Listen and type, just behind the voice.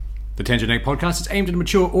The Tangent Egg podcast is aimed at a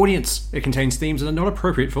mature audience. It contains themes that are not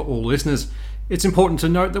appropriate for all listeners. It's important to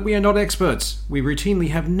note that we are not experts. We routinely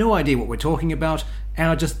have no idea what we're talking about and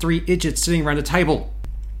are just three idiots sitting around a table.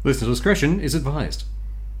 Listener discretion is advised.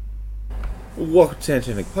 Welcome to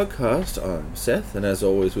Tangent Egg podcast. I'm Seth, and as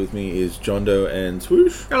always with me is John Doe and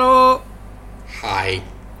Swoosh. Hello! Hi.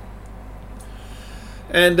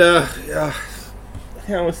 And,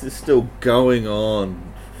 how is this still going on?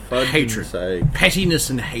 Hatred. Sake. Pettiness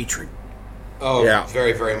and hatred. Oh, Yeah.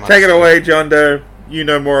 very, very much. Take it away, John Doe. You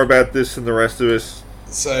know more about this than the rest of us.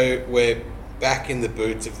 So, we're back in the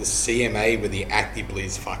boots of the CMA with the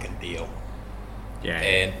ActiBliz fucking deal. Yeah.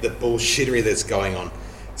 And the bullshittery that's going on.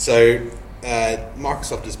 So,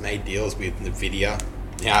 Microsoft has made deals with NVIDIA.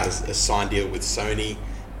 Now has a signed deal with Sony.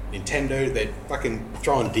 Nintendo, they're fucking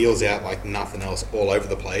throwing deals out like nothing else all over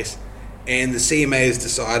the place. And the CMA has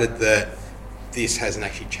decided that this hasn't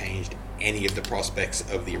actually changed any of the prospects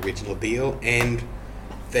of the original deal, and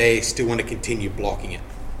they still want to continue blocking it,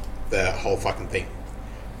 the whole fucking thing.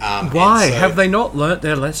 Why? Have they not learnt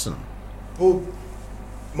their lesson? Well,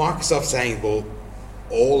 Microsoft saying, well,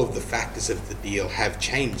 all of the factors of the deal have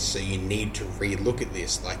changed, so you need to re-look at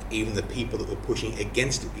this. Like, even the people that were pushing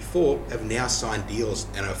against it before have now signed deals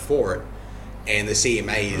and are for it, and the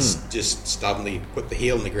CMA is just stubbornly put the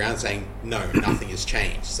heel in the ground saying, no, nothing has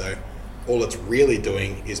changed. So all it's really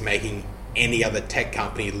doing is making any other tech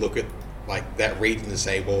company look at like that region and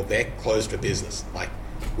say, well, they're closed for business. Like,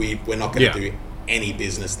 we're not going to do any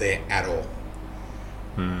business there at all.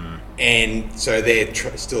 And so they're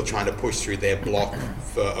still trying to push through their block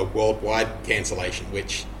for a worldwide cancellation,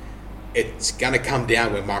 which it's going to come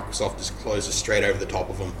down when Microsoft just closes straight over the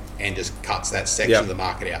top of them and just cuts that section of the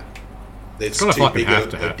market out. It's too big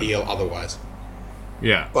a deal otherwise.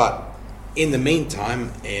 Yeah. But in the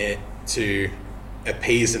meantime, to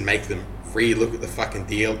appease and make them re-look at the fucking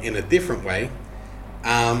deal in a different way,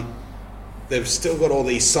 they've still got all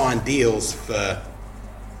these signed deals for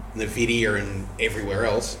NVIDIA and everywhere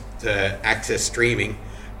else to access streaming,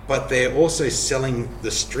 but they're also selling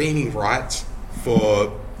the streaming rights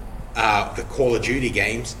for the Call of Duty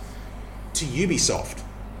games to Ubisoft.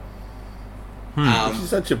 Which is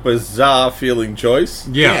such a bizarre feeling choice.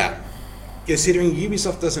 Yeah. Considering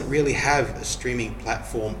Ubisoft doesn't really have a streaming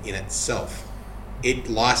platform in itself. It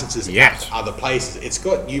licenses out to other places. It's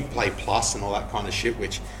got Uplay Plus and all that kind of shit,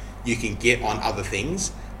 which you can get on other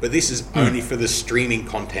things, but this is only for the streaming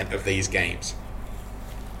content of these games.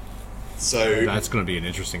 So that's going to be an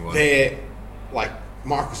interesting one. They're like,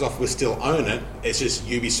 Microsoft will still own it. It's just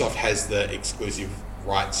Ubisoft has the exclusive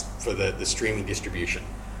rights for the streaming distribution.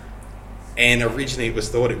 And originally it was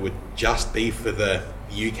thought it would just be for the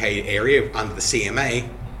UK area under the CMA,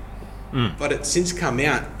 but it's since come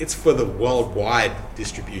out, it's for the worldwide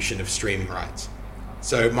distribution of streaming rights.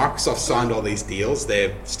 So Microsoft signed all these deals,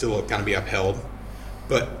 they're still going to be upheld,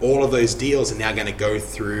 but all of those deals are now going to go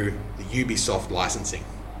through the Ubisoft licensing.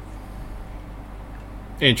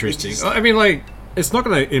 Interesting. I mean, like, it's not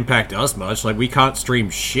going to impact us much. Like, we can't stream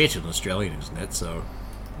shit on Australian internet, so...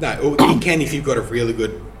 No, you can if you've got a really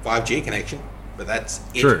good 5G connection, but that's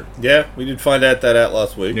it. True. Yeah, we did find that out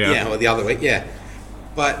last week. Yeah, or the other week, yeah.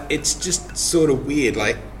 But it's just sort of weird,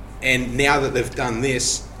 like, and now that they've done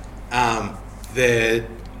this,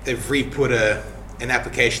 they've re-put an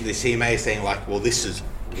application to the CMA saying, like, well, this has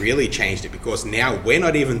really changed it because now we're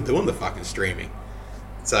not even doing the fucking streaming.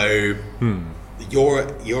 So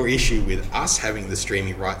your issue with us having the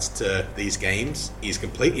streaming rights to these games is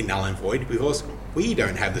completely null and void because we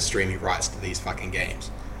don't have the streaming rights to these fucking games.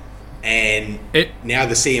 And now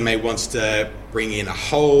the CMA wants to bring in a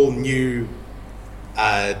whole new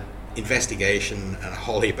investigation and a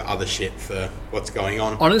whole heap of other shit for what's going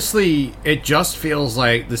on. Honestly, it just feels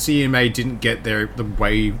like the CMA didn't get the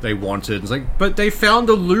way they wanted. It's like, but they found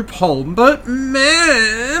a loophole. But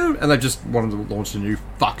man, and they just wanted to launch a new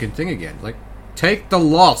fucking thing again. Like, take the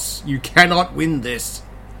loss. You cannot win this.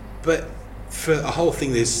 But for a whole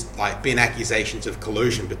thing, there's like been accusations of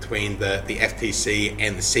collusion between the FTC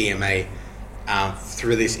and the CMA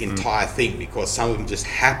through this entire thing because some of them just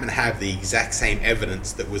happen to have the exact same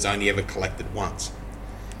evidence that was only ever collected once.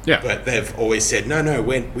 Yeah. But they've always said, no,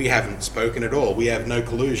 we haven't spoken at all. We have no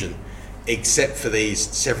collusion, except for these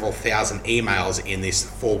several thousand emails in this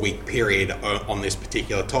 4-week period on this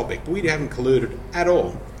particular topic. But we haven't colluded at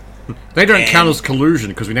all. They don't count as collusion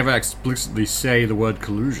because we never explicitly say the word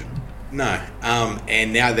collusion. No.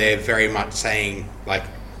 And now they're very much saying, like,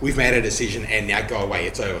 we've made a decision and now go away.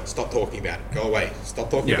 It's over. Stop talking about it. Go away. Stop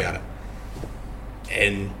talking about it.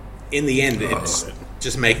 And in the end, it's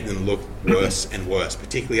just making them look worse and worse,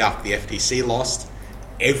 particularly after the FTC lost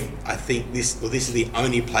I think this is the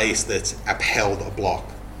only place that's upheld a block,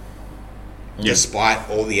 despite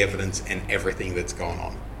all the evidence and everything that's gone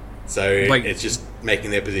on. So it's just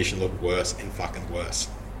making their position look worse and fucking worse.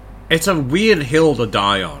 It's a weird hill to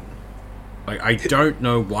die on. Like, I don't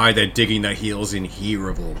know why they're digging their heels in here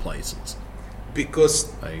of all places.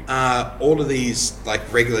 Because all of these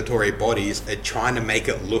regulatory bodies are trying to make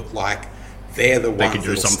it look like they're the ones that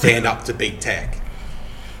will stand up to big tech.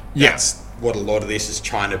 That's what a lot of this is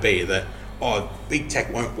trying to be. That big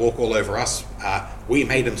tech won't walk all over us. We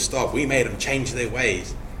made them stop. We made them change their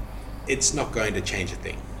ways. It's not going to change a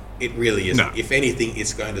thing. It really isn't. No. If anything,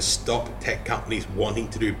 it's going to stop tech companies wanting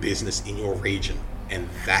to do business in your region, and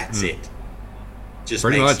that's it. Just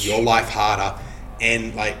pretty makes your life harder.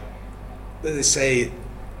 And let's say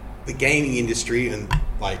the gaming industry and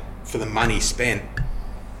for the money spent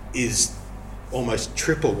is almost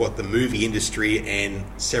triple what the movie industry and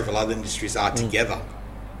several other industries are together.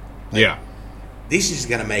 This is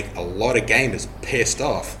going to make a lot of gamers pissed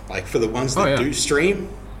off. For the ones that do stream,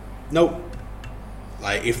 nope.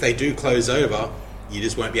 If they do close over, you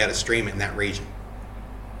just won't be able to stream it in that region.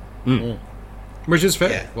 Which is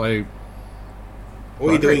fair. Yeah. All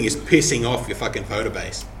you're doing is pissing off your fucking voter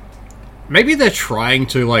base. Maybe they're trying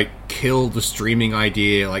to kill the streaming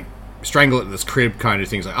idea, strangle it in this crib kind of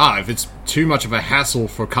things. If it's too much of a hassle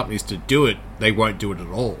for companies to do it, they won't do it at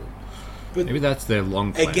all. But maybe that's their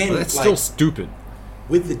long plan. Again, but that's still stupid.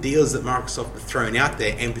 With the deals that Microsoft have thrown out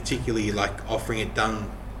there, and particularly offering it done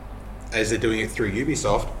as they're doing it through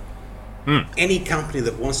Ubisoft, any company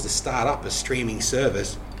that wants to start up a streaming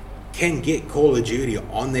service can get Call of Duty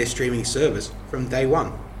on their streaming service from day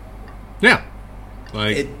one. Yeah.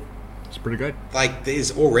 It's pretty good.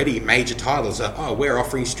 There's already major titles that, we're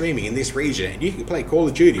offering streaming in this region, and you can play Call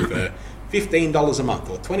of Duty for $15 a month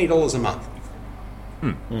or $20 a month.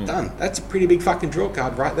 Done. That's a pretty big fucking draw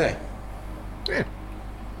card right there. Yeah.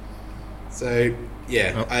 So,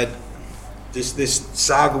 this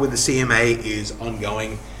saga with the CMA is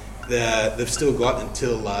ongoing. They've still got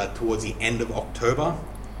until towards the end of October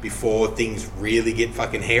before things really get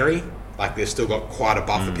fucking hairy. They've still got quite a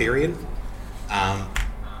buffer period.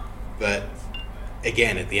 But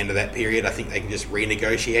again, at the end of that period, I think they can just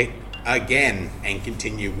renegotiate again and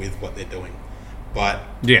continue with what they're doing. But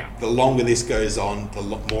the longer this goes on, the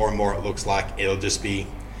more and more it looks like it'll just be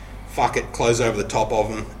fuck it, close over the top of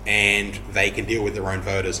them, and they can deal with their own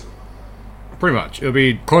voters. Pretty much. It'll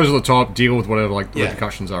be close to the top, deal with whatever the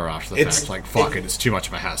repercussions are after the fact. Fuck it, it's too much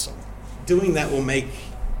of a hassle. Doing that will make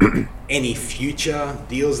any future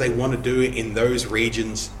deals they want to do in those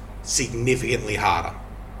regions significantly harder.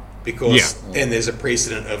 Because then there's a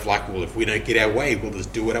precedent of if we don't get our way, we'll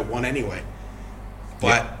just do what I want anyway.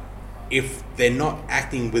 But if they're not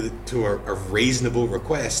acting to a reasonable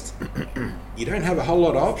request, you don't have a whole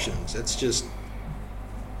lot of options. It's just,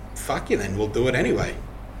 fuck you then, we'll do it anyway.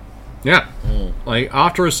 Yeah.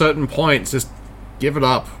 After a certain point, just give it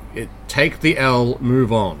up. Take the L,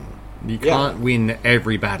 move on. You can't win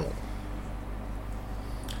every battle.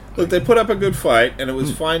 Look, they put up a good fight, and it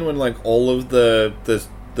was fine when all of the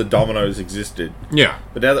dominoes existed. Yeah.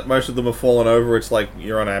 But now that most of them have fallen over, it's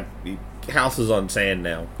you're on a house is on sand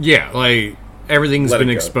now. Yeah, everything's been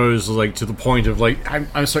exposed to the point of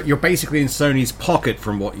I'm sorry, you're basically in Sony's pocket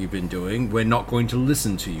from what you've been doing. We're not going to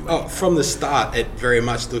listen to you anymore. From the start, it very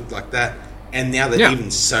much looked like that. And now that even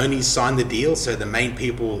Sony signed the deal, so the main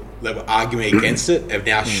people that were arguing against it have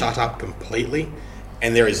now shut up completely,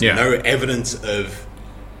 and there is no evidence of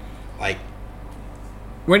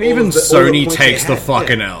when even Sony takes the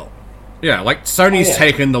fucking L. Yeah, Sony's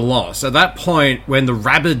taken the loss. At that point, when the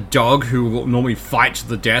rabid dog who will normally fight to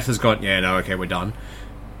the death has gone, we're done.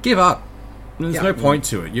 Give up. There's no point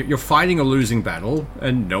to it. You're fighting a losing battle,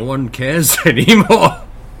 and no one cares anymore.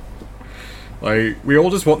 We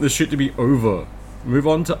all just want this shit to be over. Move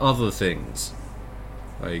on to other things.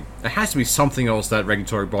 There has to be something else that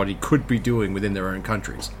regulatory body could be doing within their own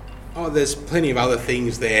countries. There's plenty of other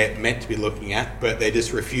things they're meant to be looking at, but they're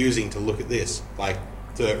just refusing to look at this.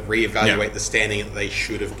 To reevaluate the standing that they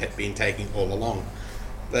should have been taking all along.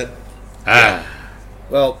 But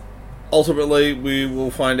well, ultimately we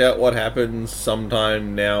will find out what happens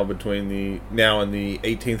sometime now between now and the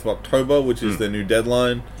 18th of October, which is the new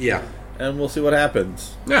deadline. Yeah. And we'll see what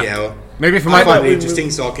happens. Yeah. Maybe if I find it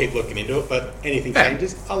interesting, so I'll keep looking into it. But anything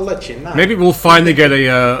changes, I'll let you know. Maybe we'll finally get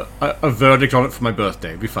a verdict on it for my birthday.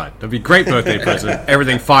 It'll be fine. It'll be a great birthday present.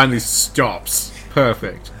 Everything finally stops.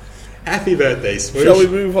 Perfect. Happy birthday, Swoosh. Shall we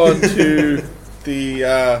move on to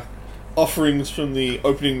the offerings from the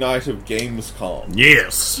opening night of Gamescom?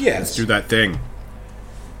 Yes. Let's do that thing.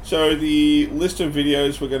 So the list of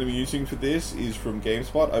videos we're going to be using for this is from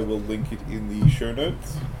GameSpot. I will link it in the show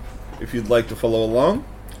notes if you'd like to follow along.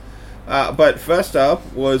 But first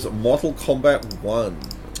up was Mortal Kombat 1.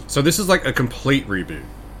 So this is like a complete reboot.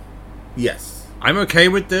 Yes. I'm okay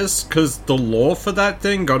with this, because the lore for that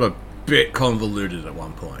thing got a bit convoluted at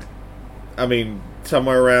one point. I mean,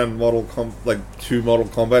 somewhere around two Mortal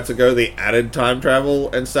Kombats ago, they added time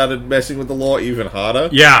travel and started messing with the lore even harder.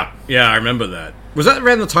 Yeah, I remember that. Was that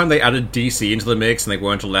around the time they added DC into the mix and they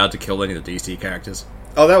weren't allowed to kill any of the DC characters?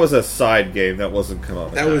 Oh, that was a side game. That wasn't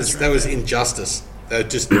canonical. That was Injustice. That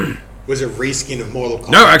just was a reskin of Mortal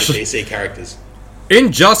Kombat No, actually, with DC characters.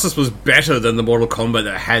 Injustice was better than the Mortal Kombat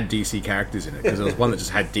that had DC characters in it, because there was one that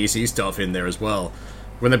just had DC stuff in there as well.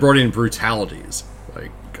 When they brought in brutalities.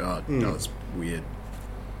 Like, God, that was weird.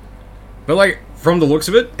 But, like, from the looks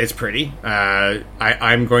of it, it's pretty.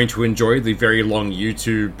 I'm going to enjoy the very long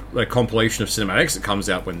YouTube compilation of cinematics that comes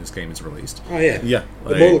out when this game is released. Oh, yeah. Yeah.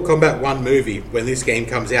 The Mortal Kombat 1 movie, when this game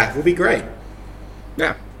comes out, will be great.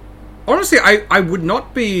 Yeah. Honestly, I would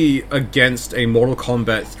not be against a Mortal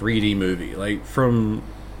Kombat 3D movie. Like, from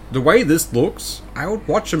the way this looks, I would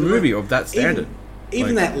watch a movie of that standard.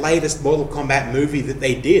 Even that latest Mortal Kombat movie that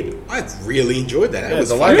they did, I really enjoyed that. Yeah, Was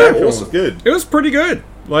the fun. live action was good. It was pretty good.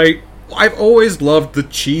 Like, I've always loved the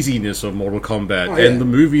cheesiness of Mortal Kombat, Oh, yeah. and the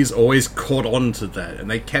movies always caught on to that, and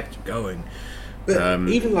they kept going. But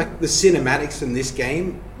even like the cinematics in this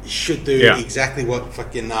game should do exactly what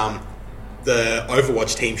fucking the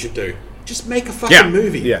Overwatch team should do. Just make a fucking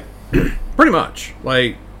movie. Yeah. Pretty much.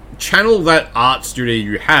 Like, channel that art studio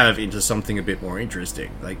you have into something a bit more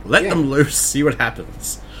interesting. Like, let them loose, see what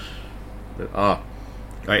happens. But,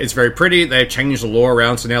 it's very pretty. They've changed the lore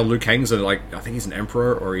around, so now Liu Kang's I think he's an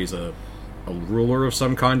emperor, or he's a ruler of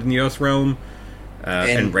some kind in the Earth realm.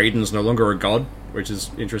 And Raiden's no longer a god, which is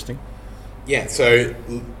interesting. Yeah, so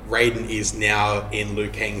Raiden is now in Liu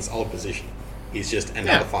Kang's old position. He's just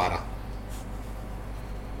another fighter.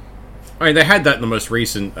 I mean, they had that in the most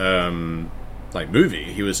recent movie.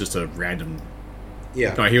 He was just a random...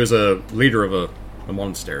 Yeah. No, he was a leader of a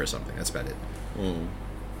monastery or something. That's about it.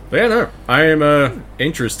 But yeah, no. I am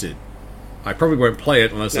interested. I probably won't play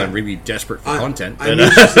it unless I'm really desperate for content. I'm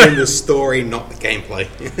interested in the story, not the gameplay.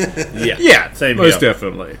 Yeah, same most here.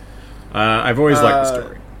 definitely. I've always liked the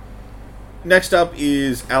story. Next up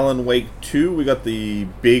is Alan Wake 2. We got the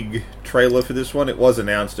big trailer for this one. It was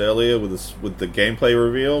announced earlier with the gameplay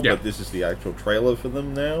reveal, but this is the actual trailer for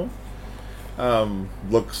them now.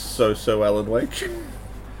 Looks so Alan Wake.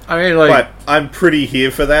 I mean, but I'm pretty here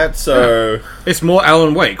for that, so... It's more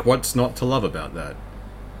Alan Wake. What's not to love about that?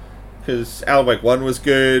 Because Alan Wake 1 was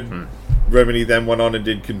good. Remedy then went on and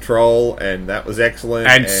did Control, and that was excellent.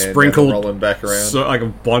 And sprinkled rolling back around. So, a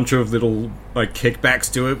bunch of little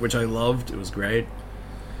kickbacks to it, which I loved. It was great.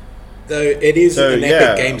 Though it is an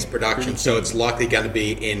Epic Games production, so it's likely going to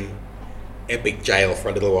be in Epic jail for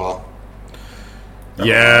a little while.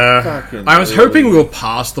 Yeah. I was hoping we were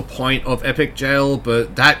past the point of Epic jail,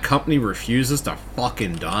 but that company refuses to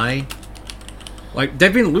fucking die. Like,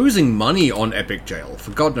 they've been losing money on Epic jail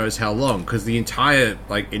for God knows how long, because the entire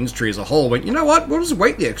industry as a whole went, you know what, we'll just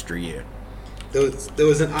wait the extra year. There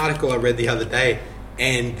was an article I read the other day,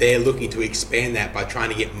 and they're looking to expand that by trying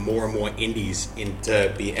to get more and more indies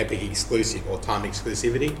into be Epic exclusive or time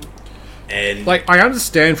exclusivity. And I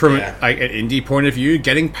understand from an indie point of view,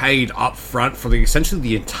 getting paid up front for essentially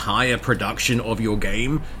the entire production of your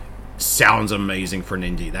game sounds amazing for an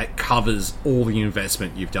indie. That covers all the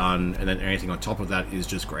investment you've done, and then anything on top of that is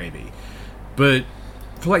just gravy. But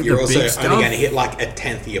for you're the also big stuff, only going to hit a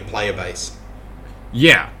tenth of your player base.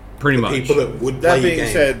 Yeah, pretty much. People that would play That your being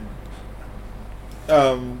game.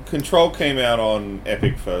 said, Control came out on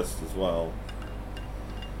Epic first as well.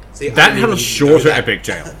 See, that had a shorter Epic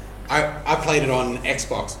jail. I played it on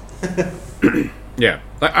Xbox. Yeah,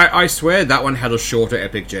 I swear that one had a shorter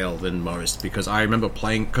Epic jail than most, because I remember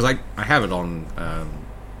playing, because I have it on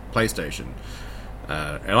PlayStation,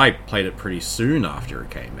 and I played it pretty soon after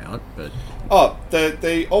it came out. But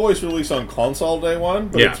they always release on console day one,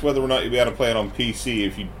 but it's whether or not you'll be able to play it on PC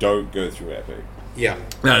if you don't go through Epic. Yeah,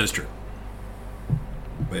 that is true.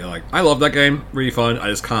 But I love that game, really fun. I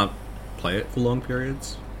just can't play it for long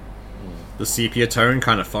periods. The sepia tone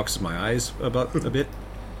kind of fucks my eyes a bit.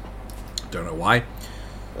 Don't know why.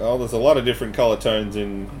 Well, there's a lot of different color tones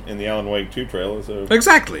in the Alan Wake 2 trailer, so...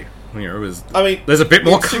 Exactly. It was... I mean... There's a bit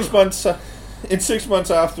more... In 6 months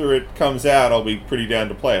after it comes out, I'll be pretty down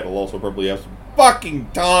to play it. I'll also probably have some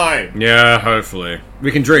fucking time! Yeah, hopefully.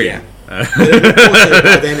 We can dream. Yeah. Also,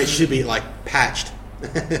 by then it should be, patched.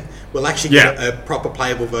 We'll actually get a proper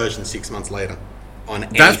playable version 6 months later on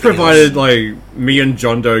anything That's provided, else. like, me and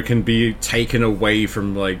John Doe can be taken away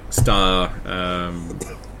from, like, Starfield.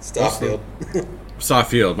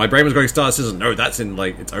 My brain was going Star Citizen. No, that's in,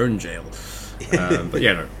 like, its own jail. But,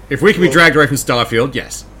 yeah, no. If we can be dragged away from Starfield,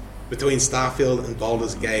 yes. Between Starfield and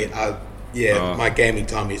Baldur's Gate, my gaming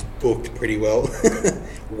time is booked pretty well.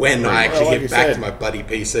 When I actually get back to my bloody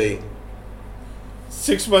PC.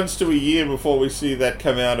 6 months to a year before we see that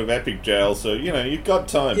come out of Epic Jail, so, you've got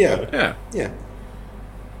time. Yeah.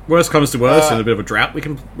 Worst comes to worst, in a bit of a drought, we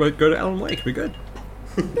can go to Alan Wake. We're good.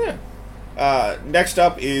 Next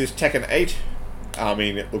up is Tekken 8. I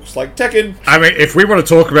mean, it looks like Tekken. I mean, if we want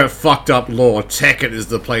to talk about fucked up lore, Tekken is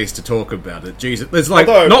the place to talk about it. Jesus, there's like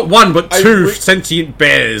not one but two sentient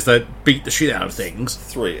bears that beat the shit out of things.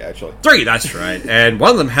 3, actually. 3, that's right. And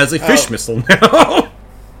one of them has a fish missile now.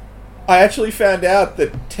 I actually found out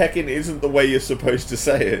that Tekken isn't the way you're supposed to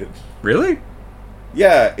say it. Really?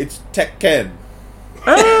 Yeah, it's Tekken.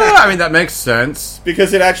 I mean, that makes sense.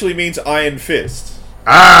 Because it actually means Iron Fist.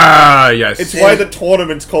 Ah, yes. It's why the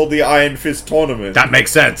tournament's called the Iron Fist Tournament. That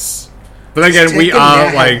makes sense. But again, we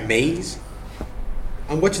are like... Mii's?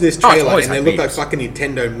 I'm watching this trailer and they look like fucking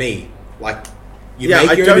Nintendo Mii. Like, you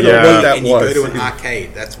make your own Mii and you go to an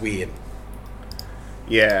arcade. That's weird.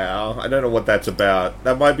 Yeah, I don't know what that's about.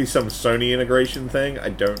 That might be some Sony integration thing. I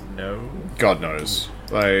don't know. God knows.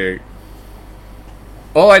 Like...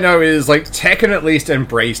 All I know is, like, Tekken at least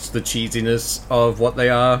embraced the cheesiness of what they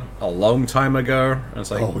are a long time ago. And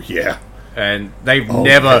it's like, oh, yeah. And they've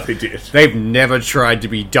never tried to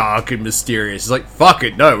be dark and mysterious. It's like, fuck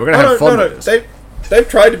it, no, we're gonna have fun with this. They've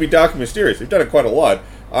tried to be dark and mysterious. They've done it quite a lot.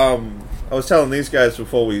 I was telling these guys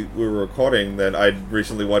before we were recording that I'd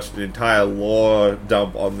recently watched an entire lore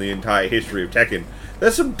dump on the entire history of Tekken.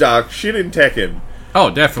 There's some dark shit in Tekken. Oh,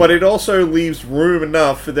 definitely. But it also leaves room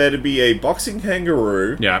enough for there to be a boxing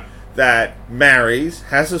kangaroo that marries,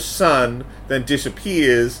 has a son, then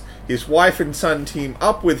disappears. His wife and son team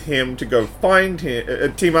up with him to go find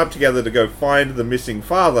him, team up together to go find the missing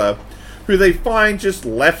father, who they find just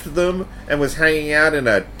left them and was hanging out in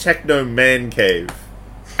a techno man cave.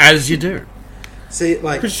 As you do. See,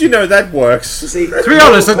 like, because that works. See, to be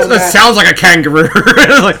honest, that sounds like a kangaroo.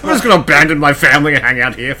 Like, I'm just going to abandon my family and hang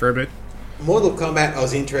out here for a bit. Mortal Kombat, I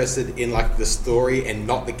was interested in like the story and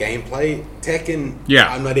not the gameplay. Tekken,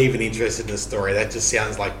 I'm not even interested in the story. That just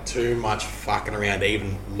sounds like too much fucking around to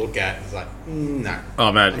even look at. It's like, no.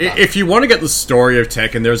 Oh man, if you want to get the story of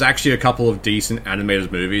Tekken, there's actually a couple of decent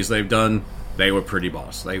animated movies they've done. They were pretty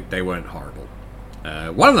boss. They weren't horrible.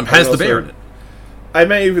 One of them has the bear in it. I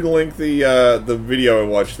may even link the video I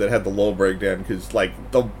watched that had the lore breakdown, because like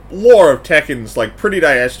the lore of Tekken's like pretty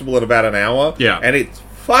digestible in about an hour. Yeah, and it's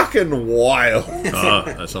fucking wild.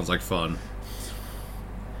 That sounds like fun.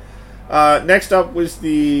 Next up was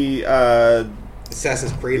the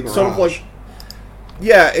Assassin's Creed Mirage. Sort of like,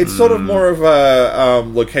 it's sort of more of a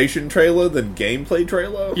location trailer than gameplay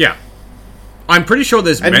trailer. Yeah, I'm pretty sure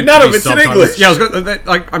there's meant to be subtitles.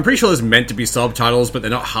 Yeah, I'm pretty sure there's meant to be subtitles, but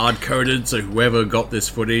they're not hard coded. So whoever got this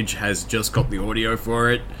footage has just got the audio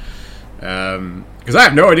for it. Because I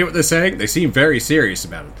have no idea what they're saying. They seem very serious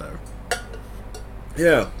about it, though.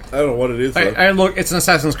 Yeah, I don't know what it is. And look, it's an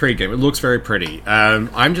Assassin's Creed game. It looks very pretty.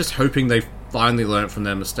 I'm just hoping they finally learned from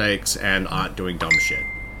their mistakes and aren't doing dumb shit.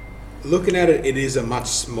 Looking at it, it is a much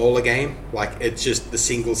smaller game. Like, it's just the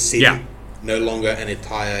single city, no longer an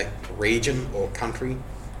entire region or country.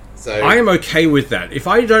 So I am okay with that. If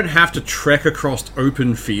I don't have to trek across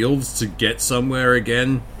open fields to get somewhere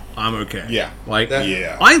again, I'm okay. Yeah.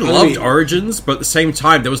 I loved Origins, but at the same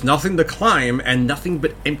time, there was nothing to climb and nothing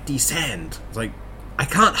but empty sand. It's like, I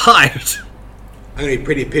can't hide. I'm going to be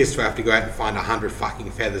pretty pissed if I have to go out and find 100 fucking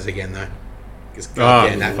feathers again, though. Because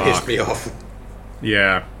that pissed me off.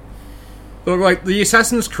 Yeah. Look, like, the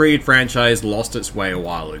Assassin's Creed franchise lost its way a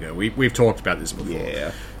while ago. We've talked about this before.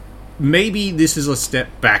 Yeah. Maybe this is a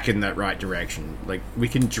step back in that right direction. Like, we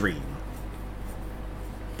can dream.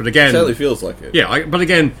 But again... It certainly feels like it. Yeah, but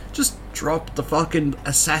again, just drop the fucking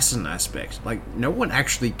assassin aspect. Like, no one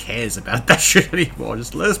actually cares about that shit anymore.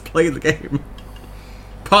 Just let us play the game.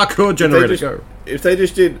 Parkour generator, go. If they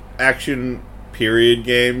just did action period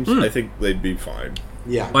games, I think they'd be fine.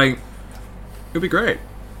 Yeah. Like, it'd be great.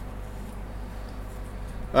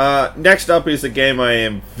 Next up is a game I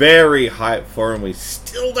am very hyped for, and we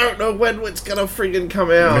still don't know when it's gonna freaking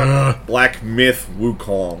come out. Black Myth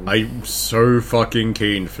Wukong. I'm so fucking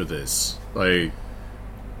keen for this. Like,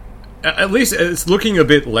 at least it's looking a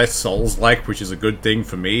bit less Souls-like, which is a good thing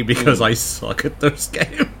for me, because I suck at those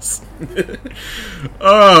games.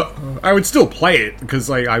 I would still play it, because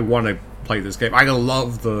like, I want to play this game. I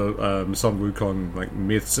love the some Wukong like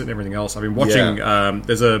myths and everything else. I've been watching.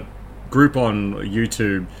 There's a group on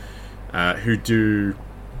YouTube who do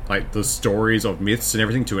like the stories of myths and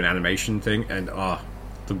everything to an animation thing, and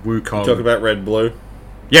the Wukong. Talk about Red Blue.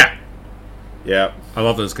 Yeah. I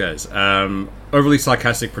love those guys. Overly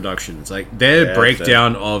sarcastic productions, like their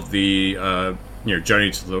breakdown of the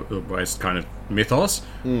Journey to the West kind of mythos,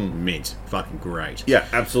 mint, fucking great. Yeah,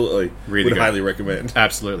 absolutely. Really would good. highly recommend.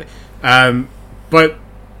 Absolutely. But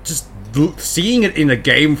just seeing it in a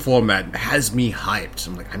game format has me hyped.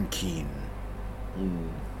 I'm like, I'm keen.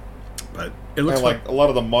 But it looks like a lot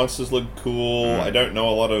of the monsters look cool. I don't know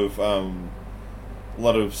a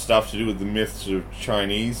lot of stuff to do with the myths of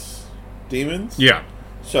Chinese demons. Yeah.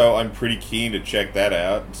 So I'm pretty keen to check that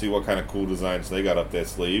out and see what kind of cool designs they got up their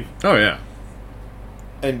sleeve. Oh yeah.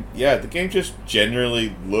 And yeah, the game just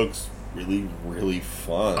generally looks really, really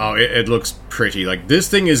fun. Oh, it looks pretty. Like, this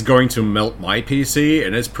thing is going to melt my PC,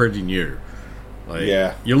 and it's pretty new.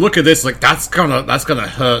 Like, you look at this, like, that's gonna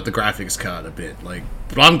hurt the graphics card a bit. Like,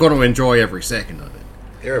 but I'm gonna enjoy every second of it.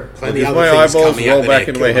 There are plenty of other things coming out that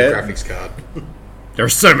kill my graphics card. There are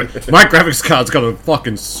so many. My graphics card's gonna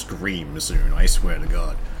fucking scream soon, I swear to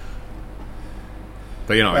God.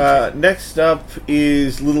 But, next up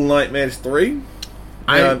is Little Nightmares 3.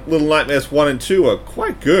 Little Nightmares 1 and 2 are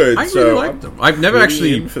quite good. I really like them. I've never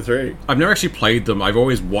actually played them. I've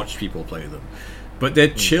always watched people play them. But they're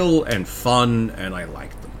chill and fun, and I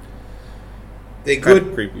like them. They're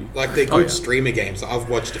good, creepy. Like, they're good streamer games. I've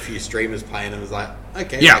watched a few streamers play, and I was like,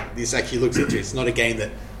 okay, like, this actually looks interesting. It's not a game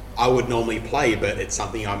that I would normally play, but it's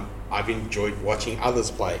something I've enjoyed watching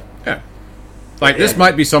others play. Yeah. Like, this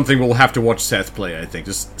might be something we'll have to watch Seth play, I think.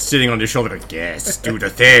 Just sitting on his shoulder, like, yes, do the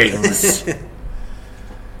things.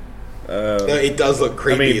 It does look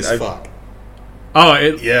creepy as fuck. Oh,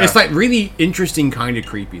 it's like really interesting kind of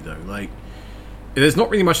creepy, though. Like, there's not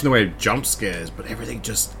really much in the way of jump scares, but everything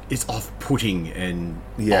just is off-putting and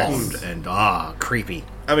odd and creepy.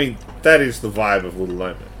 I mean, that is the vibe of Little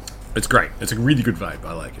Nightmares. It's great. It's a really good vibe.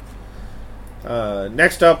 I like it.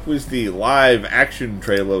 Next up was the live-action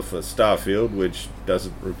trailer for Starfield, which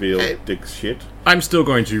doesn't reveal dick shit. I'm still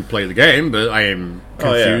going to play the game, but I am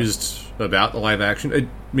confused about the live-action. It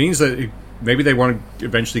means that maybe they want to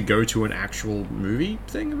eventually go to an actual movie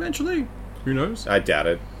thing eventually. Who knows? I doubt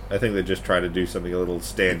it. I think they're just trying to do something a little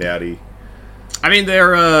standouty. I mean,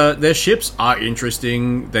 their ships are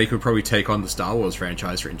interesting. They could probably take on the Star Wars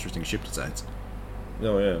franchise for interesting ship designs.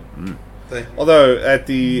 Oh, yeah. Although, at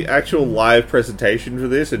the actual live presentation for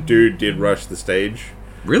this, a dude did rush the stage.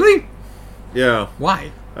 Really? Yeah.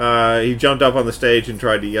 Why? He jumped up on the stage and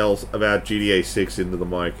tried to yell about GTA 6 into the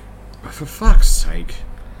mic. For fuck's sake.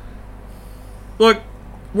 Look,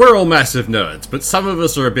 we're all massive nerds, but some of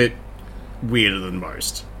us are a bit weirder than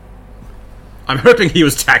most. I'm hoping he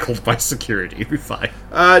was tackled by security. It'd be fine.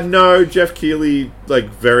 No, Jeff Keighley,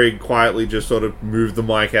 very quietly just sort of moved the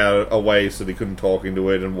mic away so that he couldn't talk into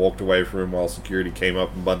it and walked away from him while security came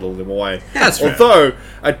up and bundled him away. That's fair. Although,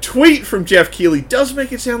 a tweet from Jeff Keighley does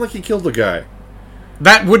make it sound like he killed the guy.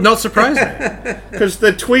 That would not surprise me. Because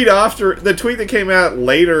the tweet that came out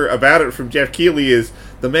later about it from Jeff Keighley is,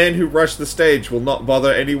 the man who rushed the stage will not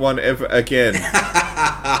bother anyone ever again.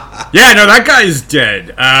 Yeah, no, that guy is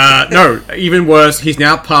dead. No, even worse, he's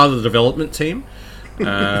now part of the development team.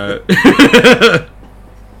 Yes,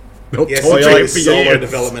 solo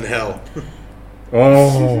development hell.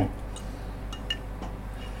 Oh.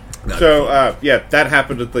 So, that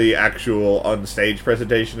happened at the actual on-stage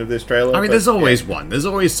presentation of this trailer. I mean, there's always one. There's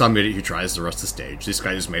always somebody who tries to rush the stage. This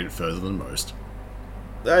guy just made it further than most.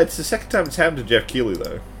 It's the second time it's happened to Jeff Keighley,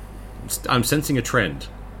 though. I'm sensing a trend.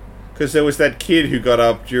 Because there was that kid who got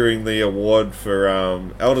up during the award for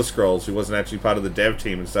Elder Scrolls who wasn't actually part of the dev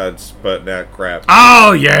team and started spurting out crap.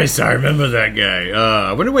 Oh, yes, I remember that guy.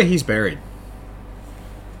 I wonder where he's buried.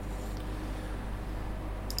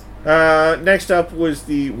 Next up was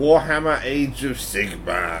the Warhammer Age of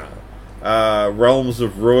Sigmar Realms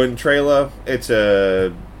of Ruin trailer. It's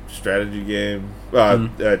a strategy game,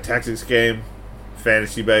 a tactics game,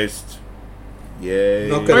 fantasy-based. Yay.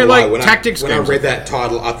 Not gonna lie, when tactics I read that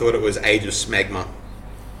title, I thought it was Age of Smegma.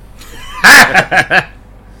 That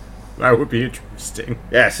would be interesting.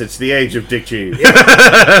 Yes, it's the Age of Dick Cheese.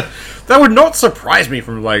 That would not surprise me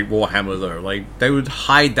from, Warhammer, though. They would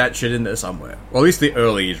hide that shit in there somewhere. Or at least the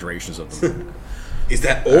early iterations of them. Is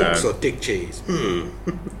that orcs or dick cheese?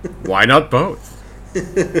 Why not both?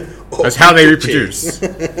 That's how they reproduce.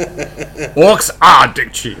 Orcs are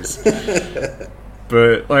dick cheese.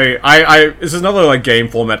 But, this is another, game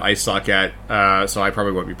format I suck at, so I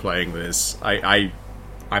probably won't be playing this. I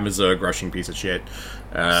I'm a Zerg rushing piece of shit.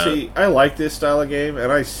 See, I like this style of game,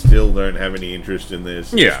 and I still don't have any interest in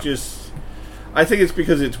this. Yeah. It's just... I think it's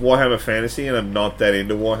because it's Warhammer Fantasy, and I'm not that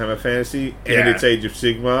into Warhammer Fantasy, and it's Age of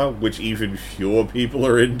Sigmar, which even fewer people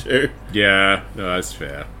are into. Yeah, no, that's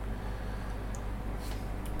fair.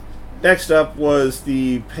 Next up was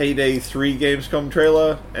the Payday 3 Gamescom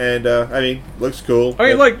trailer, and, I mean, looks cool. I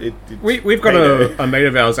mean, like, we've got Payday. a mate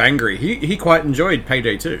of ours, Angry. He quite enjoyed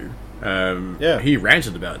Payday 2. He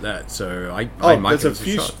ranted about that, so I might give it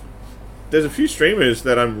a shot. There's a few streamers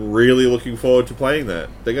that I'm really looking forward to playing that.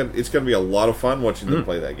 It's going to be a lot of fun watching them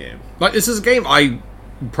play that game. Like, this is a game I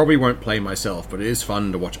probably won't play myself, but it is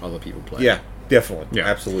fun to watch other people play. Yeah, definitely. Yeah.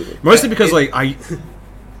 Absolutely. Mostly because,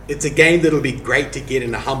 It's a game that'll be great to get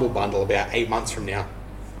in a Humble Bundle about 8 months from now.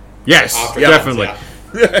 Yes, After definitely. it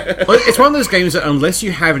It's one of those games that unless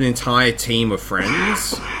you have an entire team of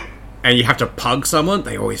friends and you have to pug someone,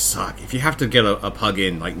 they always suck. If you have to get a pug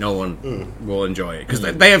in, like, no one will enjoy it. Because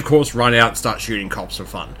they, of course, run out and start shooting cops for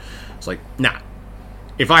fun. It's like, nah.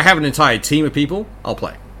 If I have an entire team of people, I'll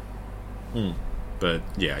play. But,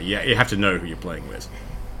 yeah, you have to know who you're playing with.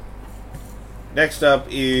 Next up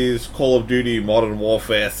is Call of Duty Modern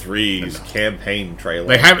Warfare 3's campaign trailer.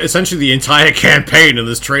 They have essentially the entire campaign in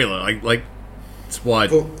this trailer. Like it's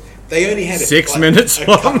what? Well, they only had 6 minutes a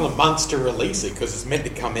long? couple of months to release it because it's meant to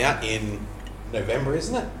come out in November,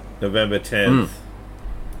 isn't it? November 10th.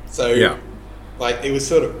 So, Yeah. like, it was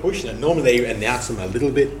sort of pushing it. Normally they announce them a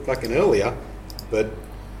little bit fucking earlier, but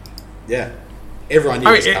yeah, everyone knew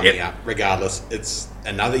it was coming out. Regardless, it's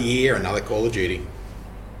another year, another Call of Duty.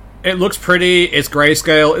 It looks pretty. It's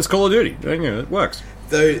grayscale. It's Call of Duty. It works.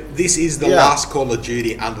 Though this is the last Call of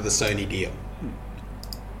Duty under the Sony deal.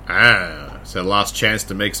 So last chance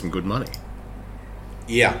to make some good money.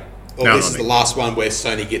 Yeah. Well, this is the last one where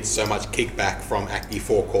Sony gets so much kickback from Active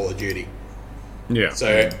for Call of Duty. Yeah.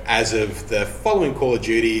 So as of the following Call of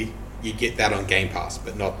Duty, you get that on Game Pass,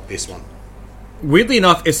 but not this one. Weirdly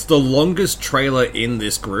enough, it's the longest trailer in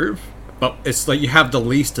this group, but it's like you have the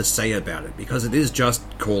least to say about it because it is just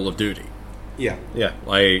Call of Duty. Yeah. Yeah.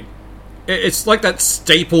 Like, it's like that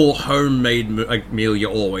staple homemade meal you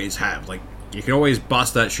always have. Like, you can always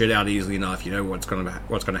bust that shit out easily enough. You know what's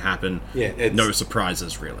gonna happen. Yeah. No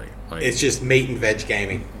surprises really. Like, It's just meat and veg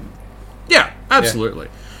gaming. yeah, absolutely.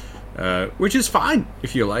 Which is fine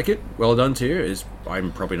if you like it. Well done to you.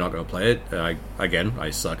 I'm probably not going to play it. Again, I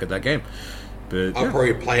suck at that game. But I'll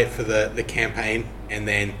probably play it for the campaign and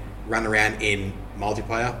then run around in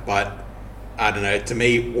multiplayer. But I don't know. To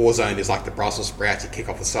me, Warzone is like the Brussels sprouts you kick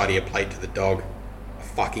off the side of your plate to the dog. I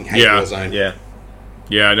fucking hate Warzone. Yeah.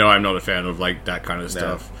 Yeah, no, I'm not a fan of like that kind of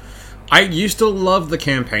stuff. I used to love the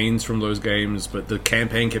campaigns from those games, but the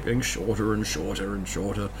campaign kept getting shorter and shorter and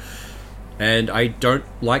shorter. And I don't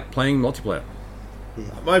like playing multiplayer.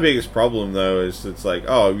 My biggest problem, though, is it's like,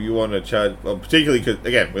 oh, you want to charge... Well, particularly because,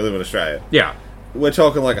 again, we live in Australia. Yeah. We're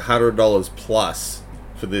talking like $100 plus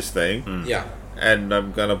for this thing. Yeah. And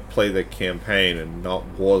I'm going to play the campaign and not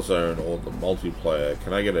Warzone or the multiplayer.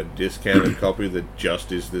 Can I get a discounted copy that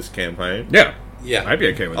just is this campaign? Yeah. Yeah. I'd be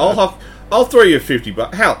okay with that. I'll throw you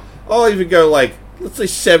 $50. Hell, I'll even go like, let's say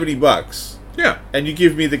 $70. Yeah. And you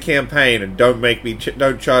give me the campaign and don't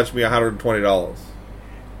charge me $120.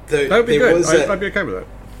 That would be good. I'd be okay with that.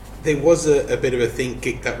 There was a bit of a thing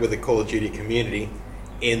kicked up with the Call of Duty community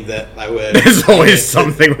in that they were... There's always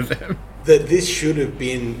something with them. That this should have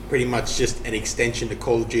been pretty much just an extension to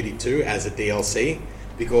Call of Duty 2 as a DLC,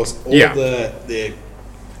 because all the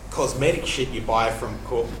cosmetic shit you buy from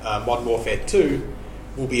Modern Warfare 2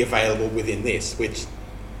 will be available within this, which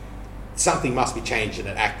something must be changing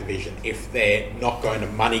at Activision if they're not going to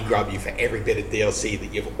money grub you for every bit of DLC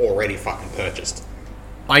that you've already fucking purchased.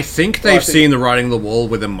 I think they've seen the writing on the wall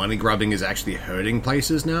where the money grubbing is actually hurting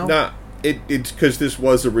places now. Nah, it's because this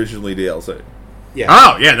was originally DLC. Yeah.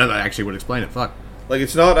 Oh, yeah, no, that actually would explain it. Fuck. Like,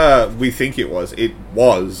 it's not, we think it was. It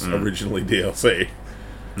was originally DLC.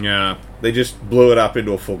 Yeah. They just blew it up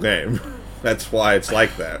into a full game. That's why it's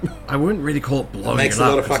like that. I wouldn't really call it blowing It makes it up. a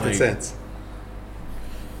lot of fucking sense.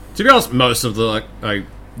 To be honest, most of the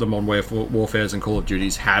Modern Warfares and Call of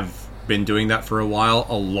Duties have been doing that for a while.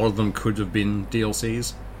 A lot of them could have been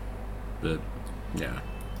DLCs. But, yeah.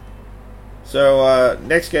 So,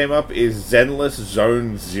 next game up is Zenless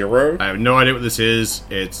Zone Zero. I have no idea what this is.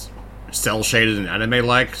 It's cel-shaded and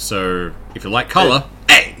anime-like, so if you like color,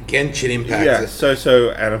 hey! Genshin Impact. Yeah,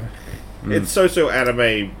 so anime. It's so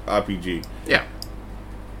anime RPG. Yeah.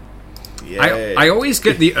 Yeah. I always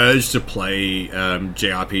get the urge to play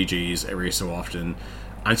JRPGs every so often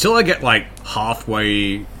until I get like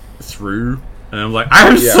halfway through And I'm like,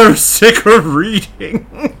 I'm so sick of reading.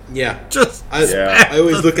 Yeah. I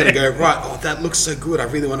always look at it and go, right, oh, that looks so good. I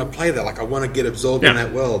really want to play that. Like, I want to get absorbed in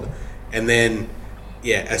that world. And then,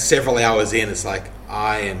 several hours in, it's like,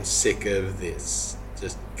 I am sick of this.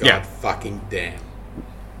 Just God fucking damn.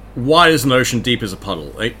 Wide as an ocean, deep as a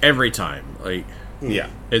puddle. Like, every time. Like,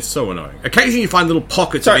 it's so annoying. Occasionally you find little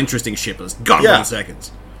pockets of interesting shit, but it's gone in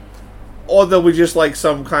seconds. Or there'll be just like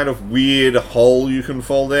some kind of weird hole you can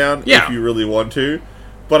fall down if you really want to.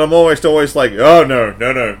 But I'm always like, oh no,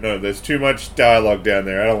 there's too much dialogue down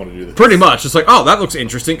there. I don't want to do this. Pretty much. It's like, oh, that looks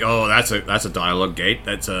interesting. Oh, that's a dialogue gate.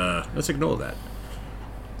 Let's ignore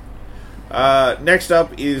that. Next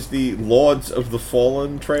up is the Lords of the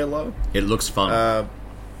Fallen trailer. It looks fun.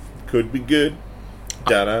 Could be good.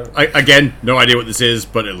 Don't know. Again, no idea what this is,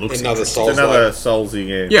 but it looks another Soulsy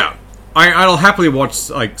game. Yeah. I'll happily watch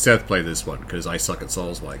like Seth play this one because I suck at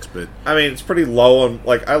Souls-likes, but I mean it's pretty low on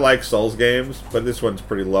like I like Souls games, but this one's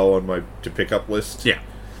pretty low on my to pick up list. Yeah,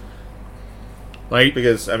 like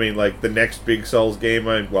because I mean like the next big Souls game,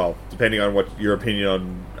 depending on what your opinion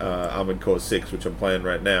on Armored Core 6, which I'm playing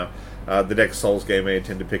right now, the next Souls game I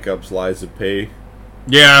intend to pick up is Lies of P.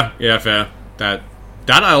 Yeah, fair. That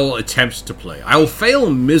I'll attempt to play. I will fail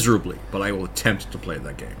miserably, but I will attempt to play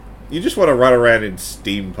that game. You just want to run around in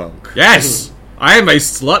steampunk. Yes! I am a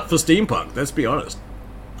slut for steampunk, let's be honest.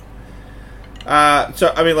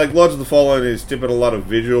 So, I mean, like, Lords of the Fallen is tipping a lot of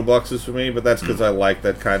visual boxes for me, but that's because I like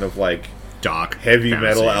that kind of, like... dark, heavy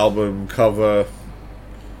fantasy. Metal album cover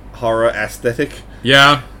horror aesthetic.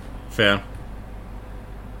 Yeah, fair.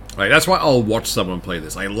 Like, that's why I'll watch someone play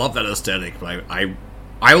this. I love that aesthetic, but I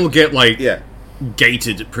will get, like...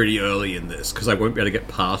 gated pretty early in this because I won't be able to get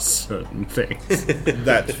past certain things.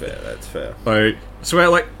 That's fair. Right. So,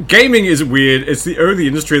 like, gaming is weird. It's the only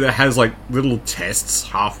industry that has, like, little tests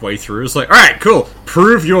halfway through. It's like, alright, cool.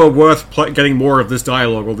 Prove you're worth getting more of this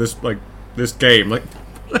dialogue or this game. Like,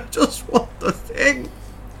 I just want the thing.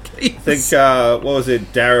 Please. I think, what was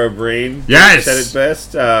it, Dara Breen yes! said it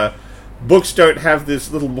best. Books don't have this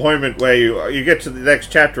little moment where you get to the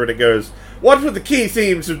next chapter and it goes, what were the key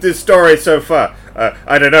themes of this story so far?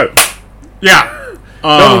 I don't know. Yeah.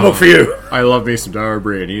 Another book for you. I love me some Dara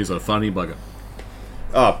Breen. He's a funny bugger.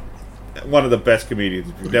 Oh, one of the best comedians.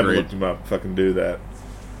 If you've never looked him up, fucking do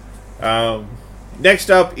that. Next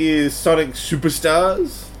up is Sonic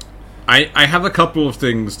Superstars. I have a couple of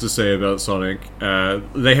things to say about Sonic.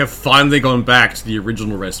 They have finally gone back to the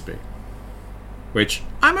original recipe. Which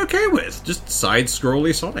I'm okay with. Just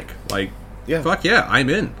side-scrolly Sonic. Like, fuck yeah, I'm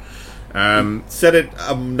in. Said it.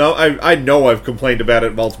 I know I've complained about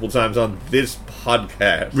it multiple times on this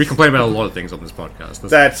podcast. We complain about a lot of things on this podcast.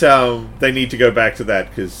 That they need to go back to that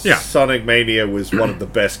because Sonic Mania was one of the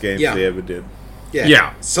best games they ever did.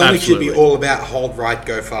 Yeah, Sonic should be all about hold right,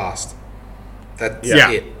 go fast. That's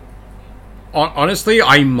it. Honestly,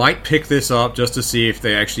 I might pick this up just to see if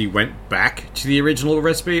they actually went back to the original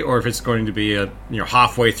recipe, or if it's going to be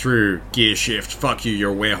halfway through gear shift. Fuck you,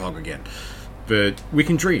 you're a werehog again. But we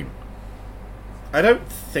can dream. I don't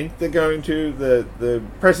think they're going to. The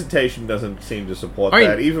presentation doesn't seem to support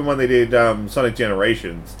that. Even when they did Sonic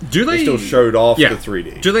Generations, they still showed off the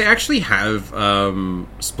 3D. Do they actually have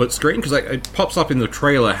split screen? Because it pops up in the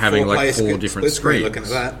trailer having like 4 different screens. Looking at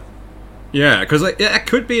that. Yeah, because that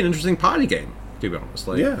could be an interesting party game, to be honest.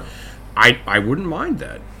 I wouldn't mind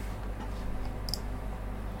that.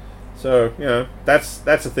 So, that's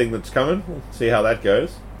a thing that's coming. We'll see how that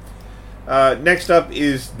goes. Next up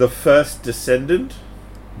is The First Descendant.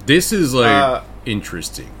 This is,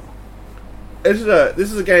 interesting. This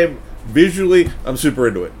is a game, visually, I'm super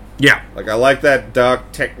into it. Yeah. Like, I like that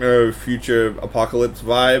dark, techno, future, apocalypse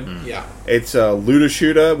vibe. Yeah. It's a looter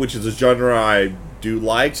shooter, which is a genre I do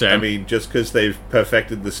like. Same. I mean, just because they've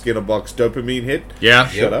perfected the Skinner box dopamine hit. Yeah.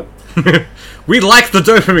 Shut up. We like the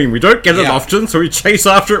dopamine. We don't get it often, so we chase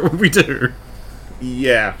after it when we do.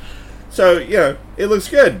 Yeah. So, it looks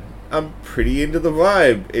good. I'm pretty into the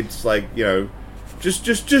vibe. It's like,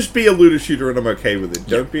 just be a looter shooter and I'm okay with it.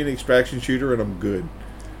 Don't be an extraction shooter and I'm good.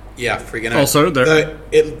 Yeah, freaking out. Also, though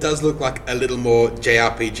it does look like a little more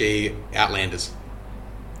JRPG Outlanders.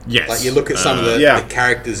 Yes. Like, you look at some of the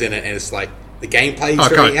characters in it and it's like, the gameplay is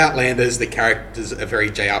very Outlanders, the characters are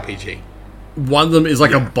very JRPG. One of them is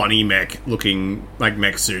like a bunny mech looking like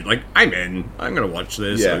mech suit. Like, I'm in. I'm going to watch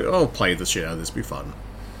this. Yeah. I'll play the shit out of this. Be fun.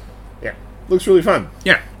 Yeah. Looks really fun.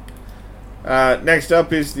 Yeah. Next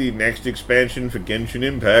up is the next expansion for Genshin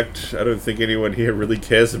Impact. I don't think anyone here really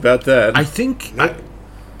cares about that. I think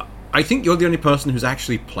I think you're the only person who's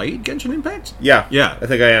actually played Genshin Impact? Yeah. Yeah. I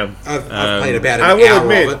think I am. I've played about an hour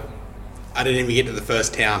of it. I didn't even get to the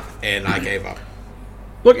first town, and I gave up.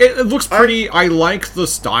 Look, it looks pretty. I like the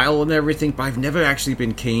style and everything, but I've never actually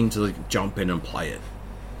been keen to jump in and play it.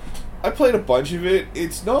 I played a bunch of it.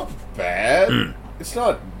 It's not bad. It's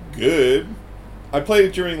not good. I played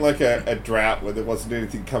it during like a drought where there wasn't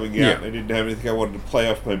anything coming out and I didn't have anything I wanted to play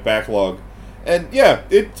off my backlog. And yeah,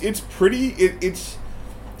 it's pretty. It's.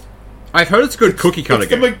 I've heard it's a good cookie cutter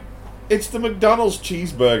game. It's the McDonald's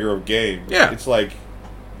cheeseburger of games. Yeah. It's like,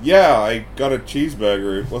 yeah, I got a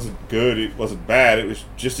cheeseburger. It wasn't good. It wasn't bad. It was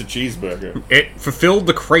just a cheeseburger. It fulfilled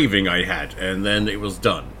the craving I had, and then it was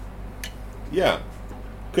done. Yeah.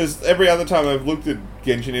 Because every other time I've looked at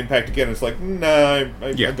Genshin Impact again, it's like, nah,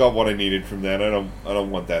 I got what I needed from that. I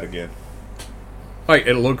don't want that again. Like,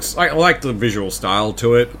 it looks... I like the visual style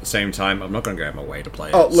to it. At the same time, I'm not going to go out of my way to play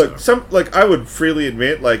it. Oh, look, I would freely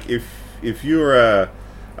admit, like, if you were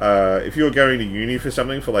going to uni for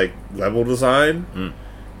something for like level design,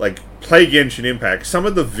 like play Genshin Impact. Some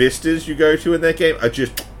of the vistas you go to in that game are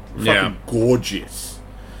just fucking gorgeous.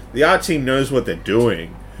 The art team knows what they're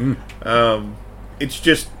doing. It's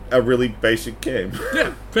just a really basic game.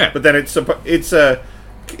 Yeah. But then it's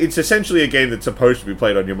essentially a game that's supposed to be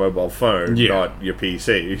played on your mobile phone, not your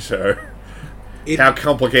PC. So how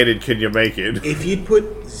complicated can you make it? If you'd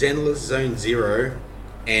put Zenless Zone Zero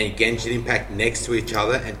and Genshin Impact next to each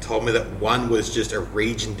other and told me that one was just a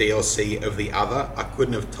region DLC of the other, I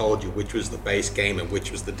couldn't have told you which was the base game and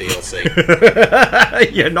which was the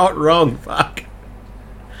DLC. You're not wrong, fuck.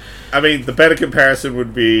 I mean, the better comparison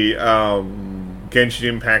would be Genshin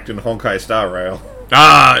Impact and Honkai Star Rail.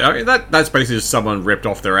 I mean, that's basically just someone ripped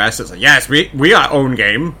off their assets. Like, yes, we are own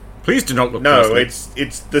game. Please do not look closely.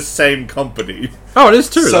 it's the same company. Oh, it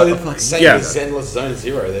is too. So same as Zenless Zone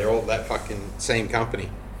Zero. They're all that fucking same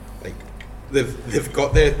company. Like they've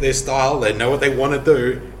got their style. They know what they want to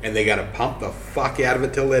do, and they're gonna pump the fuck out of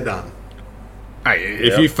it till they're done. Hey,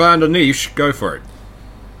 if you find a niche, go for it.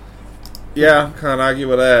 Yeah, can't argue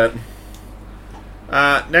with that.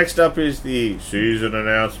 Next up is the season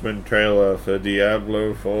announcement trailer for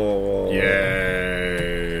Diablo 4.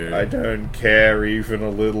 Yay. I don't care even a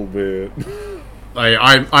little bit.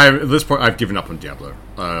 I at this point, I've given up on Diablo.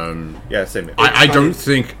 Yeah, same here. I don't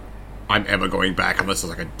think I'm ever going back unless it's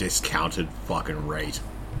like a discounted fucking rate.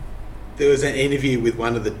 There was an interview with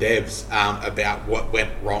one of the devs about what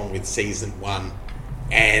went wrong with Season 1.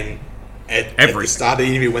 And at the start of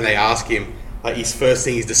the interview, when they ask him, like, his first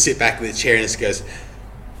thing is to sit back in the chair and just goes,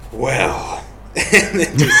 well, and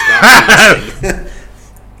then just starts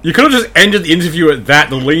You could have just ended the interview at that,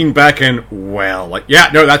 to lean back and, well, like, yeah,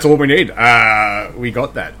 no, that's all we need. We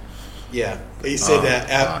got that. Yeah. He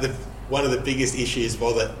said one of the biggest issues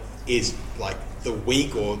is like the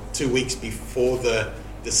week or 2 weeks before the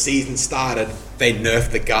season started, they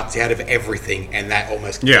nerfed the guts out of everything, and that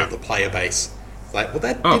almost killed the player base. It's like, well,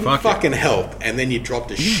 that didn't fucking help, and then you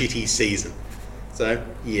dropped a shitty season. So,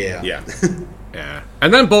 yeah. Yeah. Yeah.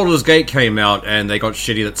 And then Baldur's Gate came out, and they got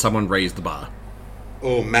shitty that someone raised the bar.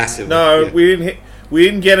 Oh, massively. No, we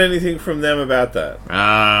didn't get anything from them about that.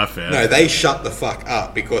 Fair. No, they shut the fuck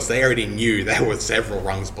up because they already knew they were several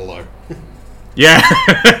rungs below. Yeah.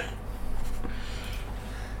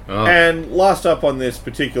 And last up on this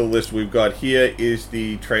particular list we've got here is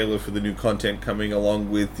the trailer for the new content coming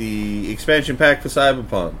along with the expansion pack for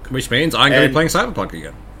Cyberpunk. Which means I'm going to be playing Cyberpunk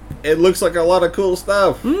again. It looks like a lot of cool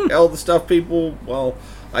stuff. All the stuff people... Well,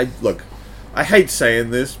 I hate saying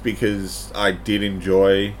this because I did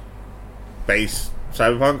enjoy base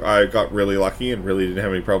Cyberpunk. I got really lucky and really didn't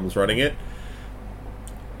have any problems running it.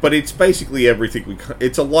 But it's basically everything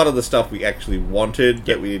it's a lot of the stuff we actually wanted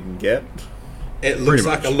that we didn't get. It looks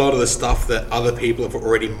like a lot of the stuff that other people have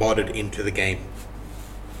already modded into the game.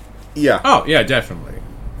 Yeah. Oh, yeah, definitely.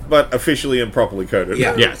 But officially and properly coded.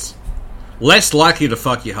 Yeah. Yes. Less likely to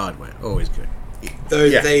fuck your hardware. Always good. Though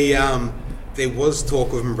there was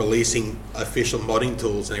talk of them releasing official modding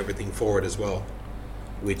tools and everything for it as well.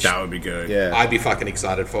 Which that would be good. Yeah. I'd be fucking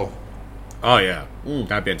excited for. Oh, yeah.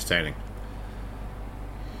 That'd be entertaining.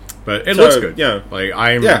 But it looks good. Yeah. Like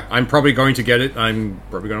I'm probably going to get it. I'm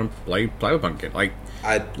probably going to play Cyberpunk. Like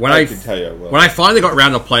when I can tell you, when I finally got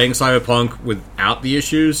around to playing Cyberpunk without the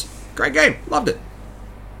issues, great game, loved it.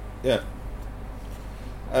 Yeah.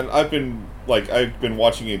 And I've been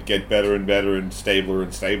watching it get better and better and stabler,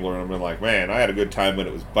 and I've been like, man, I had a good time when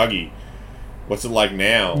it was buggy. What's it like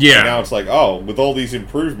now? Yeah. And now it's like, oh, with all these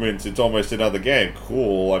improvements, it's almost another game.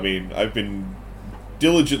 Cool. I mean, I've been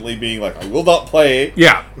diligently being like, I will not play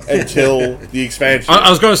it until the expansion. I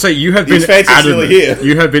was going to say, you have been adamant.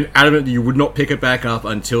 You have been adamant that you would not pick it back up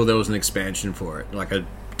until there was an expansion for it, like a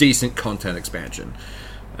decent content expansion,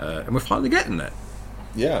 and we're finally getting that.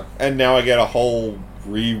 Yeah, and now I get a whole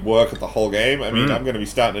rework of the whole game. I mean, I'm going to be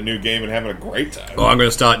starting a new game and having a great time. Well, I'm going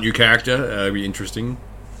to start a new character. It'll be interesting.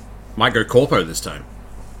 Might go corpo this time.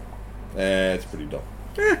 It's pretty dumb.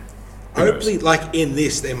 Hopefully, like in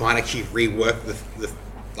this, they might actually rework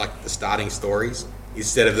the starting stories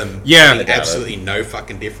instead of them having absolutely no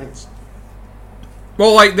fucking difference.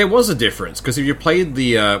 Well, like there was a difference because if you played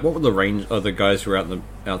the what were the range of the guys who were out in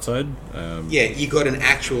the outside? You got an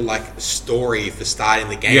actual like story for starting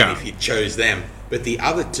the game if you chose them, but the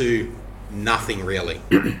other two, nothing really.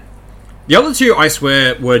 The other two, I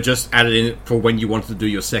swear, were just added in for when you wanted to do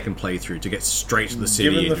your second playthrough to get straight to the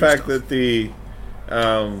city. Given the fact that the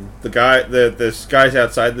guys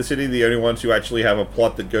outside the city, the only ones who actually have a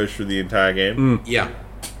plot that goes through the entire game. Yeah.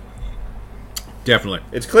 Definitely.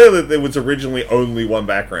 It's clear that there was originally only one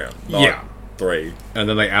background, not three. And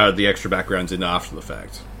then they added the extra backgrounds in after the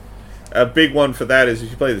fact. A big one for that is if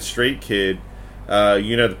you play the Street Kid,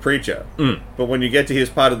 you know the preacher. But when you get to his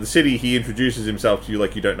part of the city, he introduces himself to you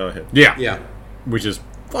like you don't know him. Yeah. Which is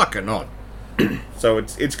fucking odd. So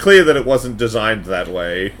it's clear that it wasn't designed that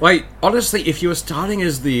way. Like, honestly, if you were starting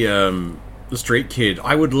as the Street Kid,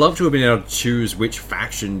 I would love to have been able to choose which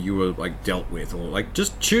faction you were, like, dealt with. Or, like,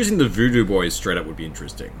 just choosing the Voodoo Boys straight up would be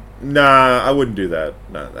interesting. Nah, I wouldn't do that.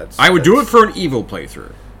 No, I would do it for an evil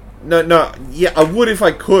playthrough. No, yeah, I would if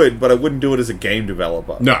I could, but I wouldn't do it as a game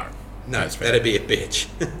developer. No, that'd be a bitch.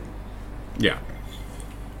 Yeah.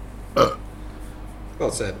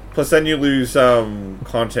 Well said. Plus, then you lose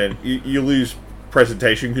content. You lose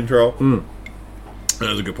presentation control.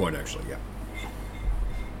 That's a good point, actually. Yeah.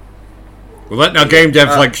 Well, let our game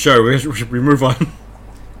dev show. We move on.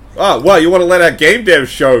 Oh, well, you want to let our game dev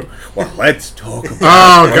show? Well, let's talk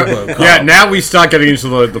about yeah, now we start getting into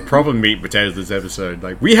the proper meat and potatoes of this episode.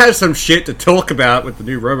 Like, we have some shit to talk about with the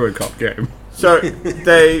new RoboCop game. So,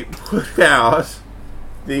 they put out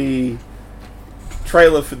the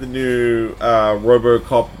trailer for the new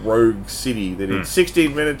RoboCop Rogue City that is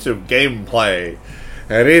 16 minutes of gameplay,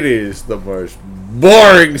 and it is the most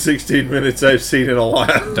boring 16 minutes I've seen in a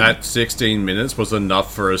while. That 16 minutes was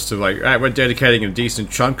enough for us to we're dedicating a decent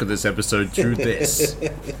chunk of this episode to this.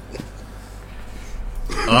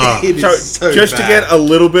 So just to get a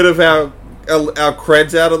little bit of our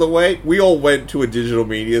creds out of the way, we all went to a digital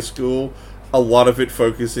media school, a lot of it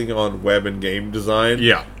focusing on web and game design.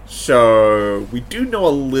 Yeah. So we do know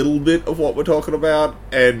a little bit of what we're talking about,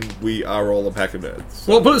 and we are all a pack of nerds.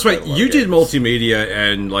 So well, put it this way, you did multimedia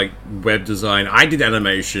and web design, I did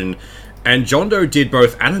animation, and John Doe did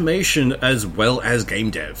both animation as well as game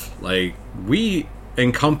dev. We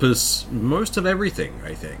encompass most of everything,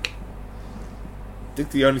 I think. I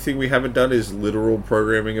think the only thing we haven't done is literal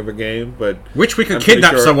programming of a game, but which we could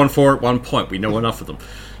kidnap someone for at one point. We know enough of them.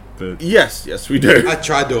 But yes, we do. I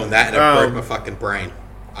tried doing that and it broke my fucking brain.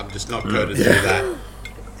 I'm just not coded to do that.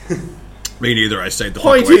 Me neither. I stayed the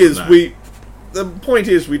point fuck away is from that. The point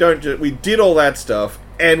is we did all that stuff,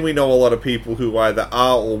 and we know a lot of people who either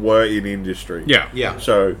are or were in industry. Yeah.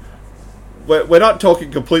 So we're not talking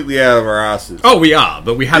completely out of our asses. Oh, we are,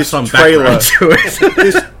 but we have some trailer background to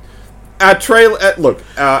it. Our trailer. Look,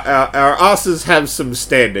 our asses have some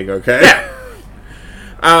standing. Okay.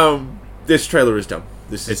 Yeah. This trailer is dumb.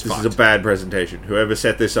 This is a bad presentation. Whoever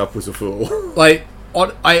set this up was a fool.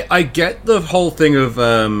 I get the whole thing of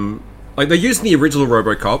they're using the original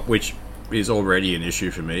RoboCop, which is already an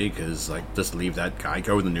issue for me because just leave that guy,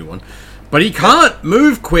 go with the new one. But he can't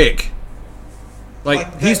move quick.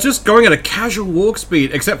 He's just going at a casual walk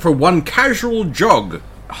speed, except for one casual jog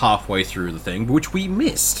halfway through the thing, which we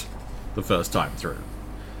missed the first time through.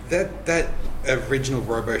 That original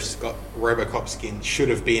RoboCop skin should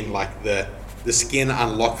have been the skin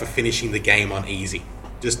unlocked for finishing the game on easy.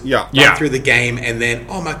 Just run through the game and then,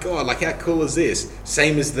 oh my god, how cool is this?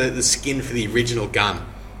 Same as the skin for the original gun.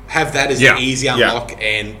 Have that as the easy unlock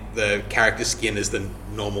and the character skin as the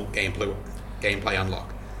normal gameplay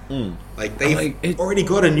unlock. They've already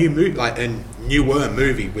got a new movie, a newer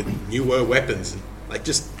movie with newer weapons.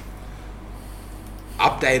 Just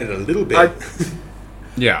update it a little bit.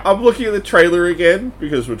 I'm looking at the trailer again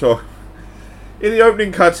because we're talking. In the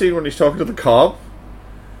opening cutscene when he's talking to the cop,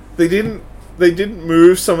 they didn't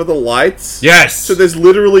move some of the lights. Yes. So there's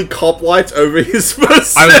literally cop lights over his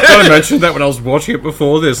face. I was going to mention that when I was watching it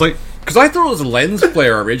before this. Because I thought it was a lens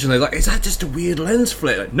flare originally. Is that just a weird lens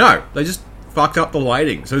flare? No, they just fucked up the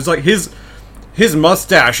lighting. So it's his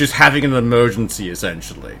mustache is having an emergency,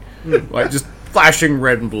 essentially. Just flashing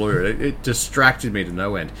red and blue. It distracted me to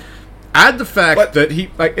no end. Add the fact that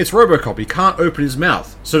it's RoboCop. He can't open his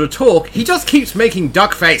mouth. So to talk, he just keeps making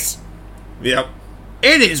duck face. Yep.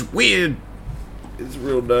 It is weird. It's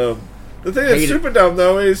real dumb. The thing that's super dumb,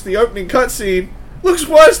 though, is the opening cutscene looks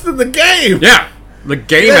worse than the game. Yeah, the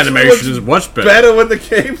game animation is much better when the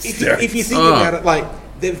game starts. If you think about it, like,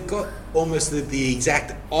 they've got almost the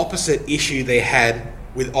exact opposite issue they had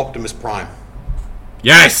with Optimus Prime.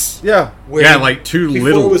 Yes. Yeah. Yeah, like two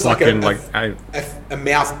little fucking a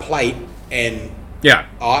mouth plate and yeah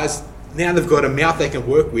eyes. Now they've got a mouth they can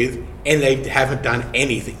work with, and they haven't done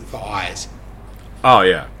anything for eyes. Oh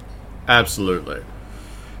yeah, absolutely.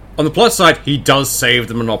 On the plus side, he does save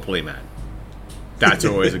the Monopoly Man. That's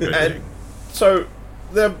always a good thing. So,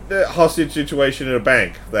 the hostage situation in a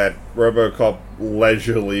bank that RoboCop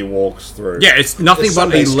leisurely walks through. Yeah, it's nothing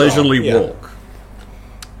but a leisurely walk.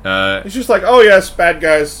 It's just like, oh yes, bad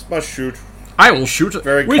guys must shoot. I will shoot it.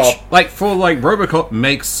 Very which, cop. like, for RoboCop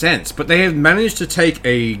makes sense, but they have managed to take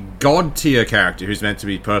a god tier character who's meant to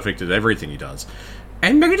be perfect at everything he does,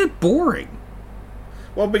 and make it boring.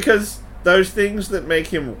 Well, because those things that make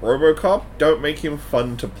him RoboCop don't make him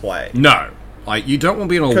fun to play. No. Like, you don't want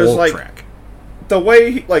to be on a walk track. The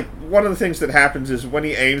way, one of the things that happens is when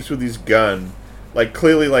he aims with his gun,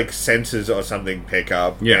 clearly, sensors or something pick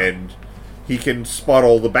up, and he can spot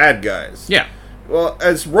all the bad guys. Yeah. Well,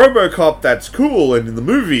 as RoboCop, that's cool, and in the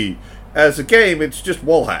movie, as a game, it's just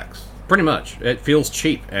wall hacks. Pretty much. It feels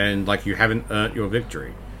cheap, and like you haven't earned your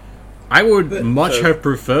victory. I would have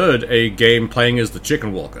preferred a game playing as the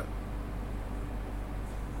Chicken Walker.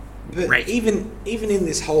 But even in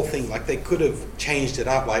this whole thing, they could have changed it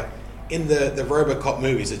up. Like, in the RoboCop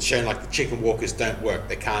movies, it's shown, the Chicken Walkers don't work.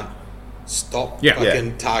 They can't stop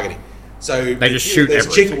fucking targeting. So they just shoot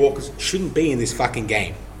everything. Chicken Walkers shouldn't be in this fucking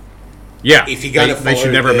game. Yeah, if you're going to they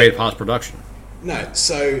should never have made past production. No,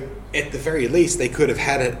 so at the very least, they could have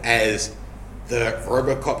had it as the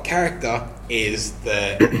RoboCop character is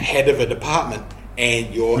the head of a department,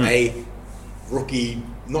 and you're a rookie,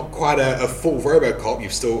 not quite a full RoboCop.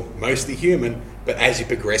 You're still mostly human, but as you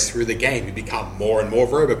progress through the game, you become more and more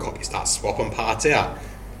RoboCop. You start swapping parts out.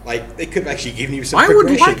 They could have actually given you some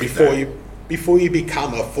progression before you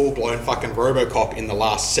become a full-blown fucking RoboCop in the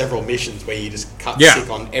last several missions where you just cut sick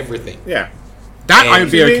on everything. Yeah. That I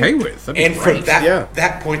would be okay with. And from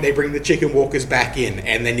that point, they bring the Chicken Walkers back in,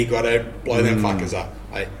 and then you got to blow them fuckers up.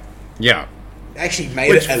 Actually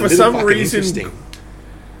made it a little fucking interesting.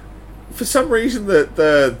 For some reason,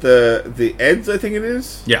 the Eds, I think it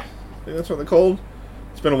is. Yeah. I think that's what they're called.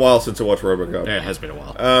 It's been a while since I watched RoboCop. Yeah, it has been a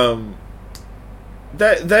while.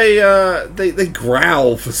 They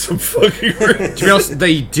growl for some fucking reason. To be honest,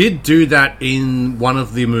 they did do that in one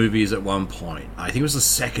of the movies at one point. I think it was the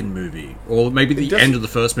second movie, or maybe the end of the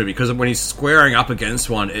first movie, because when he's squaring up against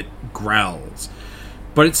one, it growls.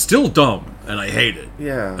 But it's still dumb, and I hate it.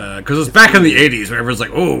 Yeah. Because it's back in the 80s, where everyone's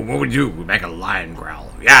like, oh, what would we do? We make a lion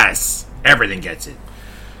growl. Yes! Everything gets it.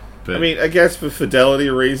 But, I mean, I guess for fidelity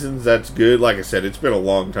reasons, that's good. Like I said, it's been a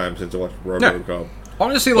long time since I watched RoboCop. No.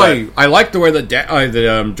 Honestly, I like the way that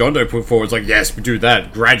John Doe put forward. It's like, yes, we do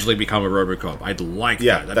that. Gradually become a RoboCop. I'd like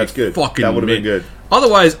that. That's good. Fucking that would have been good.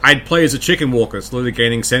 Otherwise, I'd play as a Chicken Walker, slowly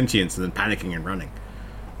gaining sentience and then panicking and running.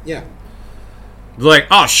 Yeah. They're like,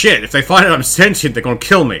 oh shit! If they find out I'm sentient, they're gonna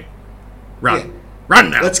kill me. Run,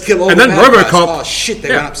 run now! Let's kill all and the then bad RoboCop. Guys. Oh shit! They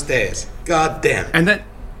went upstairs. God damn. And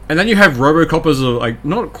then you have RoboCop as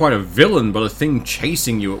not quite a villain, but a thing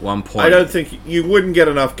chasing you at one point. I don't think you wouldn't get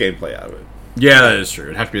enough gameplay out of it. Yeah, that is true.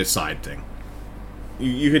 It'd have to be a side thing.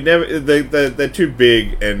 You could never. They're too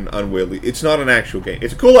big and unwieldy. It's not an actual game.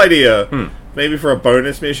 It's a cool idea, maybe for a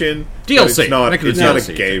bonus mission. DLC. It's not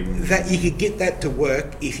a game. That you could get that to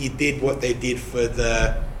work if you did what they did for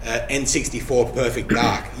the N64 Perfect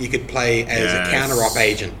Dark. You could play as a counter-op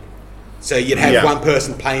agent. So you'd have one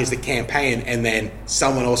person playing as the campaign, and then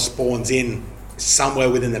someone else spawns in somewhere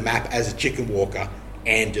within the map as a Chicken Walker,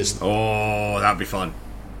 and just that'd be fun.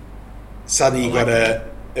 Suddenly you got a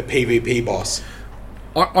PvP boss.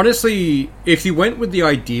 Honestly, if you went with the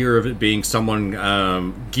idea of it being someone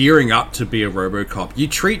gearing up to be a RoboCop, you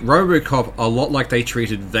treat RoboCop a lot like they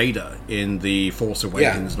treated Vader in The Force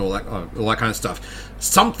Awakens and all that kind of stuff.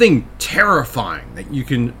 Something terrifying that you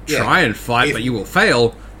can try and fight, but you will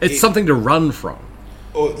fail. It's something to run from.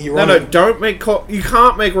 Don't make... You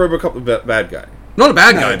can't make RoboCop a bad guy. Not a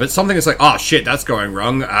bad guy, but something that's like, oh shit, that's going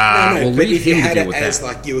wrong. We'll leave him to deal with that.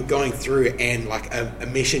 As you were going through and a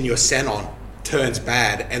mission you're sent on turns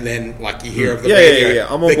bad, and then you hear of the radio,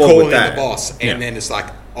 I'm on they're board calling with in that. the boss, and then it's like,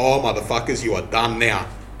 oh motherfuckers, you are done now,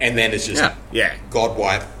 and then it's just God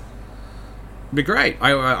wipe. It'd be great.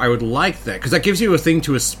 I would like that because that gives you a thing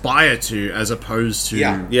to aspire to as opposed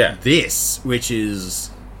to this, which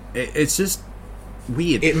is it's just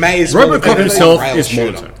weird. It may as RoboCop himself is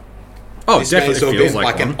monotone. Oh, this definitely may as well feels be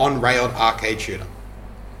like an on-railed arcade shooter.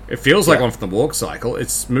 It feels like one from the walk cycle.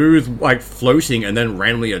 It's smooth, like floating, and then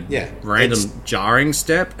randomly random jarring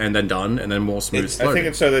step, and then done, and then more smooth floating. I think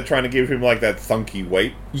it's so they're trying to give him like that thunky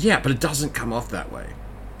weight. Yeah, but it doesn't come off that way.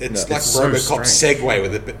 It's like it's RoboCop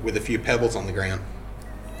Segway with a few pebbles on the ground.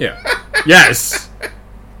 Yeah. Yes.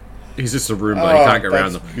 He's just a Roomba. He can't get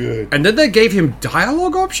around them. Good. And then they gave him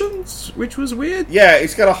dialogue options, which was weird. Yeah,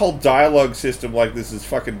 he's got a whole dialogue system like this is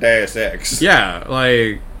fucking Deus Ex. Yeah,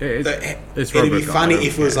 like it'd be funny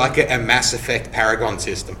if it was like a Mass Effect Paragon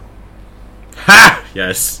system. Ha!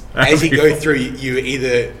 Yes. As you go through, you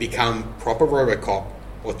either become proper RoboCop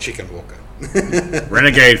or Chicken Walker.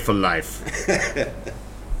 Renegade for life.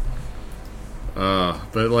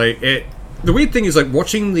 But like it. The weird thing is, like,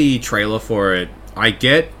 watching the trailer for it, I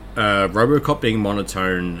get RoboCop being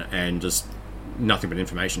monotone and just nothing but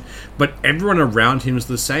information, but everyone around him is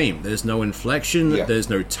the same. There's no inflection, there's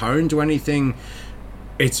no tone to anything.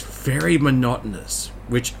 It's very monotonous,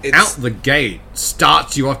 which out the gate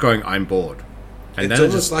starts you off going, I'm bored. And it's then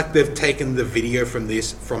almost like they've taken the video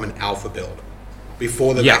from an alpha build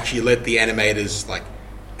before they've actually let the animators like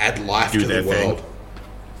add life to the world.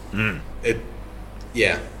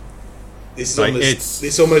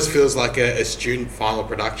 This almost feels like a student final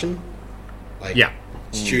production, like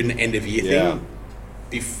student end of year thing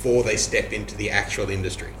before they step into the actual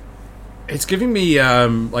industry. It's giving me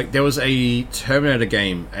like there was a Terminator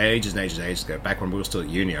game ages and ages ago, back when we were still at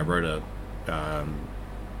uni. I wrote an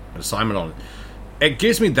assignment on it. It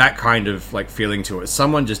gives me that kind of like feeling to it.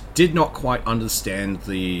 Someone just did not quite understand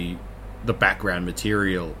the background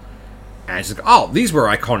material, and it's like, oh, these were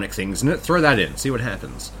iconic things in it. Throw that in, see what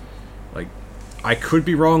happens. Like, I could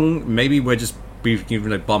be wrong. Maybe we're just being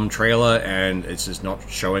given a bum trailer and it's just not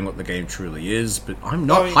showing what the game truly is. But I'm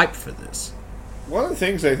not hyped for this. One of the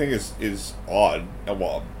things I think is odd.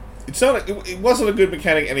 Well, it's not. It wasn't a good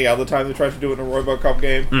mechanic any other time they tried to do it in a RoboCop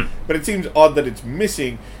game. But it seems odd that it's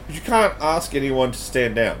missing because you can't ask anyone to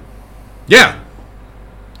stand down. Yeah,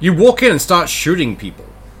 you walk in and start shooting people.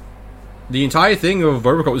 The entire thing of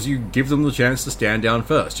RoboCop is you give them the chance to stand down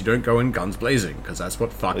first. You don't go in guns blazing, because that's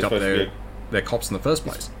what fucked up their cops in the first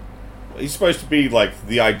place. He's supposed to be like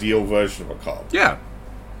the ideal version of a cop. Yeah.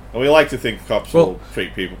 And we like to think cops will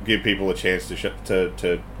give people a chance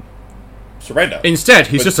to surrender. Instead,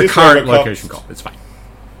 he's just a current location cop. It's fine.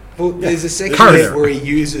 Well, there's a section where he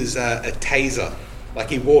uses a taser. Like,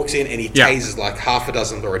 he walks in and he tases like half a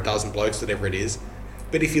dozen or a dozen blokes, whatever it is.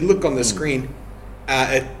 But if you look on the screen,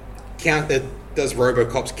 count that does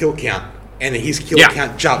RoboCop's kill count, and his kill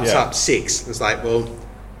count jumps up 6. It's like, well,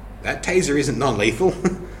 that taser isn't non-lethal.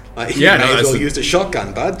 Like, you may as well use a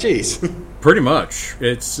shotgun, bud. Jeez. Pretty much.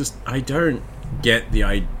 It's just, I don't get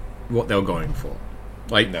what they're going for.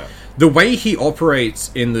 Like, the way he operates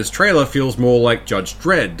in this trailer feels more like Judge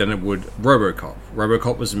Dredd than it would RoboCop.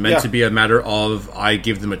 RoboCop was meant to be a matter of, I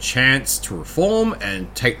give them a chance to reform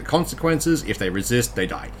and take the consequences. If they resist, they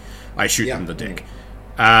die. I shoot them in the dick.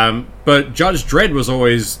 But Judge Dredd was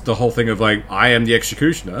always the whole thing of like, I am the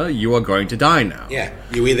executioner, you are going to die now. Yeah,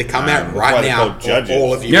 you either come out right now or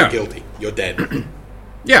all of you are guilty. You're dead.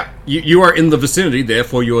 You are in the vicinity,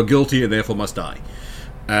 therefore you are guilty and therefore must die.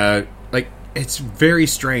 Like, it's very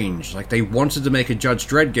strange. Like, they wanted to make a Judge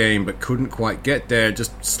Dredd game but couldn't quite get there,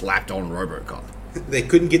 just slapped on RoboCop. They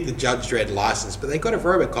couldn't get the Judge Dredd license, but they got a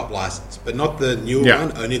RoboCop license, but not the newer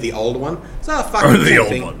one, only the older one. So, fucking the old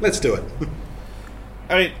thing. Let's do it.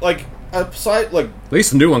 I mean, like, aside, like... At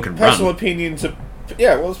least the new one can personal run. Opinions...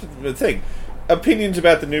 well, that's the thing. Opinions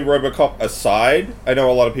about the new RoboCop aside, I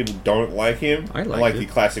know a lot of people don't like him. I like the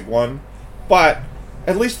classic one. But,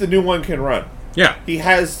 at least the new one can run. Yeah. He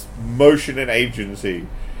has motion and agency.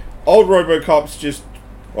 Old RoboCop's just...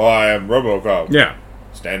 I am RoboCop. Yeah.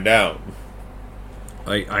 Stand down.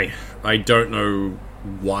 I don't know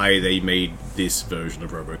why they made this version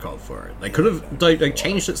of RoboCop for it. They could have like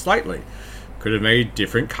changed it slightly. Could have made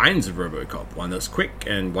different kinds of RoboCop. One that's quick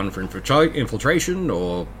and one for infiltration,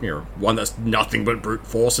 or one that's nothing but brute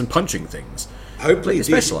force and punching things. Hopefully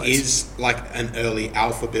this is like an early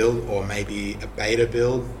alpha build or maybe a beta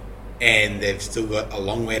build, and they've still got a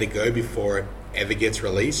long way to go before it ever gets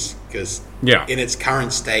released, because in its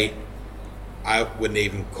current state, I wouldn't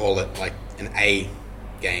even call it like an A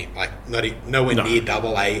game. Like, nowhere near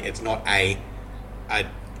double A. It's not A. I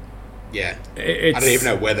don't even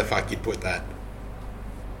know where the fuck you'd put that.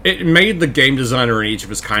 It made the game designer in each of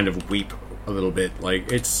us kind of weep a little bit.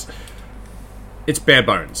 Like, it's bare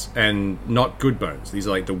bones, and not good bones. These are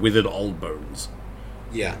like the withered old bones.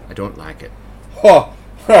 Yeah. I don't like it.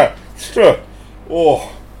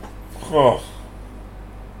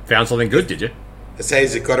 Found something good, did you? It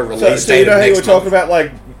says it got a release date. So you know how you were talking about,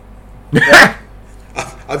 like...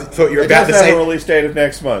 I I thought you were It about to doesn't have say... a release date of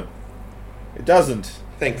next month. It doesn't.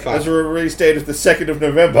 Thank fuck. There's a release date of the 2nd of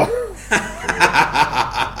November.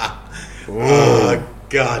 Oh,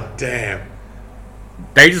 god damn.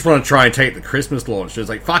 They just want to try and take the Christmas launch. It's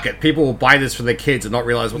like, fuck it, people will buy this for their kids and not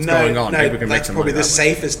realize what's going on. Maybe we can make that's some probably money the that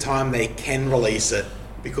way. safest time they can release it.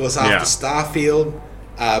 Because after Starfield,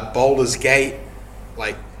 Baldur's Gate,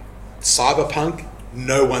 like, Cyberpunk,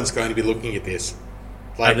 no one's going to be looking at this.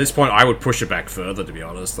 Like, at this point, I would push it back further, to be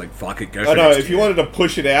honest. Like, fuck it, go for I know, next if you year. wanted to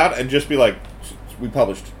push it out and just be like, we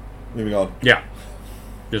published. Moving on. Yeah.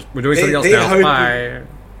 Just, we're doing something else they're now. hoping- Bye.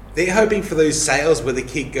 They're hoping for those sales where the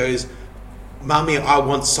kid goes, Mummy, I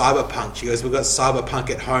want Cyberpunk. She goes, we've got Cyberpunk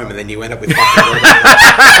at home, and then you end up with fucking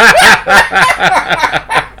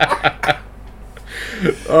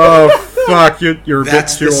Oh, fuck, you're a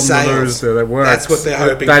That's bit too the on the sales. nose there. That works. That's what they're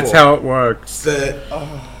hoping That's for. how it works. The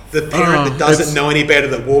parent that doesn't it's- know any better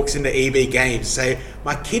that walks into EB Games say,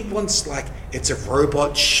 my kid wants, like, it's a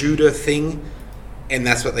robot shooter thing, and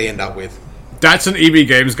that's what they end up with. That's an EB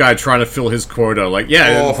Games guy trying to fill his quota. Like,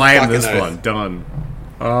 yeah, play him this fucking oath. one. Done.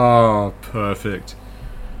 Oh, perfect.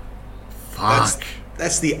 Fuck.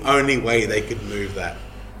 That's the only way they could move that.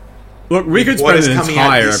 Look, we could What spend is an coming out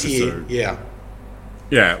entire this year? episode. Yeah.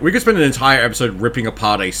 Yeah, we could spend an entire episode ripping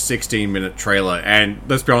apart a 16-minute trailer, and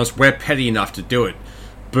let's be honest, we're petty enough to do it.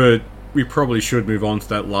 But we probably should move on to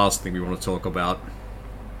that last thing we want to talk about.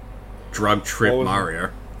 Drug trip What was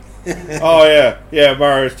Mario. Oh, yeah. Yeah,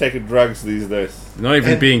 Mario's taking drugs these days. Not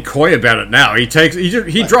even being coy about it now. He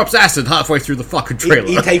drops acid halfway through the fucking trailer.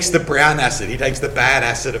 He takes the brown acid. He takes the bad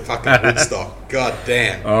acid at fucking Woodstock. God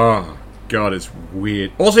damn. Oh, God, it's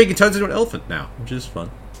weird. Also, he can turn into an elephant now, which is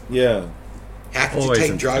fun. Yeah. How could you Always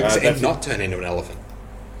take in- drugs that's and not turn into an elephant?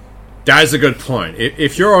 That is a good point.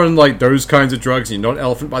 If you're on, like, those kinds of drugs and you're not an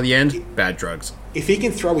elephant by the end, bad drugs. If he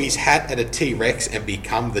can throw his hat at a T-Rex and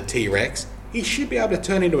become the T-Rex, he should be able to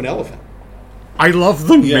turn into an elephant. I love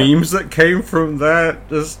the Yeah. memes that came from that.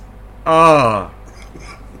 Just,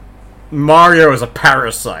 Mario is a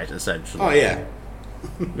parasite, essentially. Oh, yeah.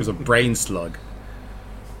 He's a brain slug.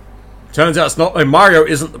 Turns out it's not. Mario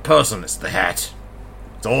isn't the person, it's the hat.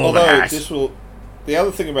 It's all the Although, hat. this will... The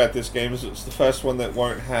other thing about this game is it's the first one that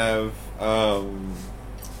won't have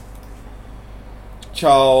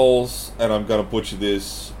Charles, and I'm going to butcher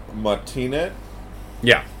this, Martinet.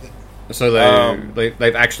 Yeah. So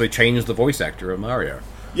they've actually changed the voice actor of Mario.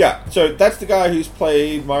 Yeah, so that's the guy who's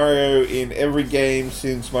played Mario in every game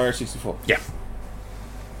since Mario 64. Yeah.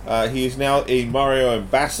 He is now a Mario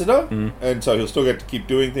ambassador, and so he'll still get to keep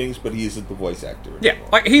doing things, but he isn't the voice actor anymore. Yeah,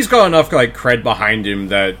 like, he's got enough, like, cred behind him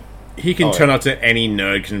that he can turn yeah. up to any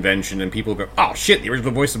nerd convention and people go, oh shit, the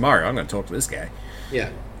original voice of Mario, I'm going to talk to this guy. Yeah.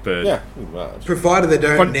 But Yeah, pretty much. Provided they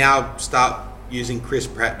don't But- now start using Chris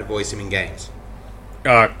Pratt to voice him in games.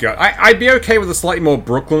 God, I'd be okay with a slightly more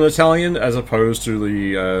Brooklyn Italian as opposed to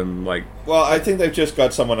the, like... Well, I think they've just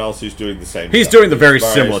got someone else who's doing the same He's stuff. doing the very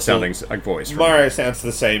Mario similar still- sounding like voice. from- Mario sounds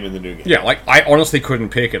the same in the new game. Yeah, like, I honestly couldn't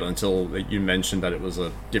pick it until you mentioned that it was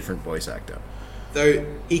a different voice actor. Though,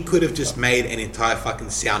 he could have just made an entire fucking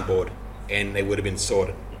soundboard and they would have been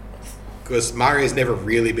sorted. Because Mario's never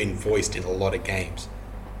really been voiced in a lot of games.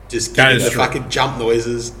 Just That give is the true. fucking jump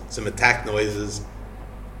noises, some attack noises.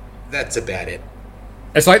 That's about it.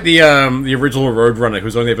 It's like the original Roadrunner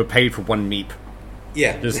who's only ever paid for one meep.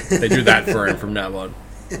 Yeah. Just they do that for him from now on.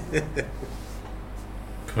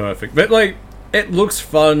 Perfect. But, like, it looks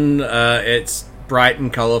fun. It's bright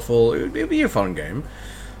and colourful. It would be a fun game.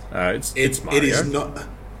 It's Mario. It is not.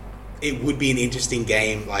 It would be an interesting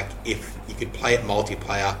game, like if you could play it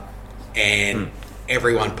multiplayer, and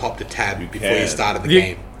everyone popped a tab before you can. started the Ye-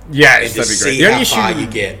 game, Yes, and that'd just be great. see The how only far issue, you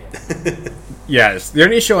get. yes, the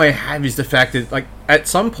only issue I have is the fact that, like, at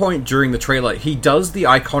some point during the trailer, he does the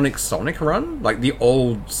iconic Sonic run, like the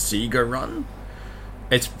old Sega run.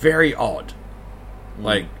 It's very odd.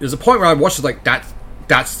 Like, there's a point where I watched it, like,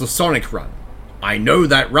 that's the Sonic run. I know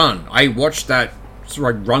that run. I watched that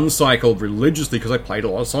sort of run cycle religiously because I played a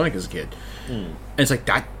lot of Sonic as a kid. And it's like,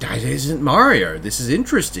 that isn't Mario. This is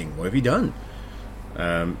interesting. What have you done?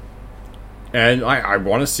 And I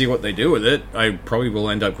want to see what they do with it. I probably will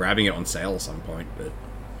end up grabbing it on sale at some point. But,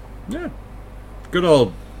 yeah. Good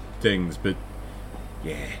old things, but,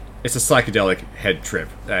 yeah. It's a psychedelic head trip,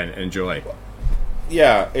 and enjoy.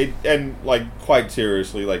 Yeah, and like quite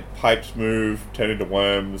seriously, like pipes move, turn into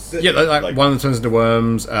worms. Yeah, like, one of them turns into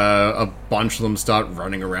worms. A bunch of them start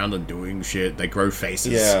running around and doing shit. They grow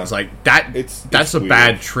faces. Yeah. It's like that. It's that's a weird.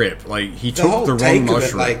 bad trip. Like he The took whole the take wrong of it,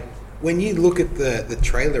 mushroom. like when you look at the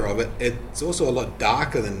trailer of it, it's also a lot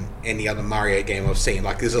darker than any other Mario game I've seen.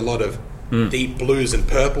 Like there's a lot of deep blues and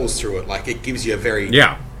purples through it. Like, it gives you a very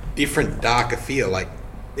different, darker feel. Like,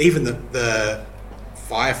 even the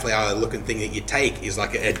fire flower looking thing that you take is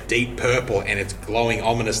like a deep purple, and it's glowing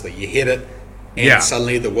ominously. You hit it, and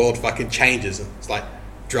suddenly the world fucking changes. It's like,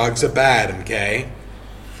 drugs are bad, okay?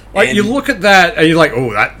 Like, and you look at that, and you're like,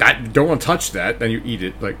 oh, that don't want to touch that. Then you eat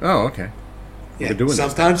it. Like, oh, okay. Yeah,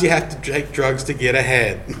 sometimes you have to take drugs to get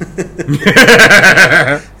ahead.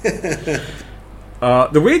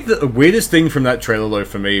 The weirdest thing from that trailer, though,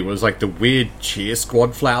 for me was like the weird cheer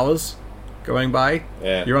squad flowers going by.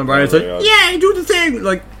 Yeah, you run by and it's like, yeah, do the thing.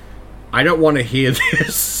 Like, I don't want to hear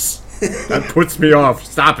this. That puts me off.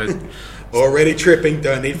 Stop it. Already tripping.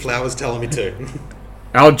 Don't need flowers telling me to.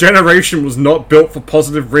 Our generation was not built for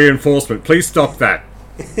positive reinforcement. Please stop that.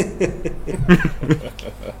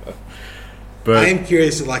 But I am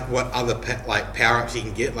curious to like what other power-ups you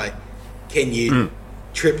can get. Like, can you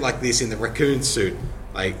trip like this in the raccoon suit?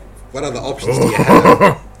 Like, what other options do you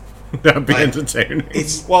have? That'd be entertaining.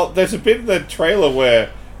 Well, there's a bit in the trailer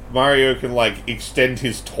where Mario can like extend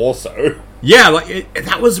his torso. Yeah, like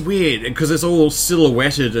that was weird because it's all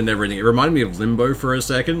silhouetted and everything. It reminded me of Limbo for a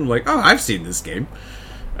second. I'm like, oh, I've seen this game.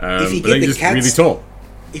 If you but get the cat, really tall.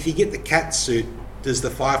 If you get the cat suit, does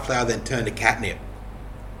the fire flower then turn to catnip?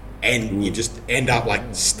 And you just end up like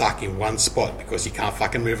stuck in one spot because you can't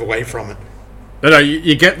fucking move away from it. No,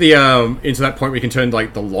 you get the into that point where you can turn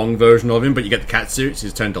like the long version of him, but you get the cat suit, so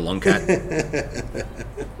he's turned to long cat.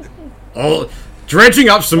 Oh, dredging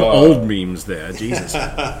up some old memes there, Jesus.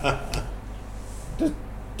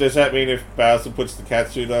 Does that mean if Bowser puts the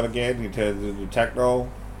cat suit on again, he turns into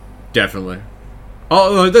Techno? Definitely.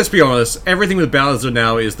 Oh, let's be honest. Everything with Bowser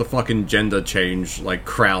now is the fucking gender change, like,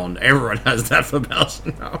 crown. Everyone has that for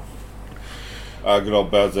Bowser now. Good old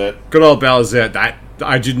Bowser. Good old Bowser. That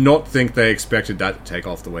I did not think they expected that to take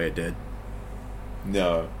off the way it did.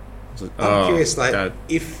 No. Like, I'm curious, like,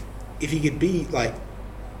 if you could be, like,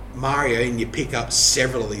 Mario and you pick up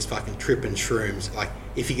several of these fucking tripping shrooms, like,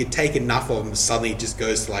 if you could take enough of them, suddenly it just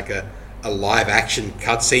goes to, like, a live-action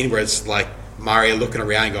cutscene where it's, like, Mario looking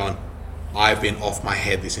around going, I've been off my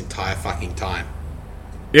head this entire fucking time.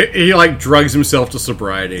 He like drugs himself to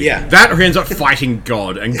sobriety. Yeah. That or he ends up fighting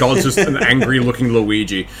God, and God's just an angry looking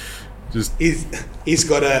Luigi. Just He's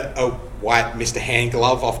got a white Mr. Hand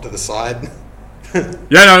glove off to the side. Yeah,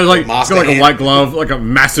 no, like he's got like a white glove, like a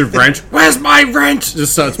massive wrench. Where's my wrench?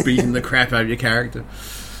 Just starts beating the crap out of your character.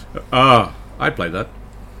 I'd play that.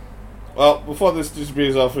 Well, before this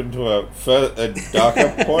disappears off into a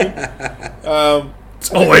darker point,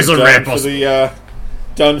 it's always a rare boss.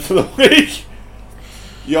 Done for the week.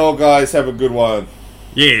 Y'all guys have a good one.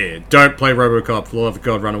 Yeah, don't play RoboCop. For the love of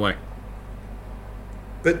God, run away.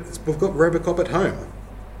 But we've got RoboCop at home.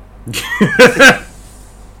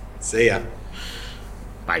 See ya.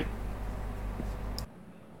 Bye.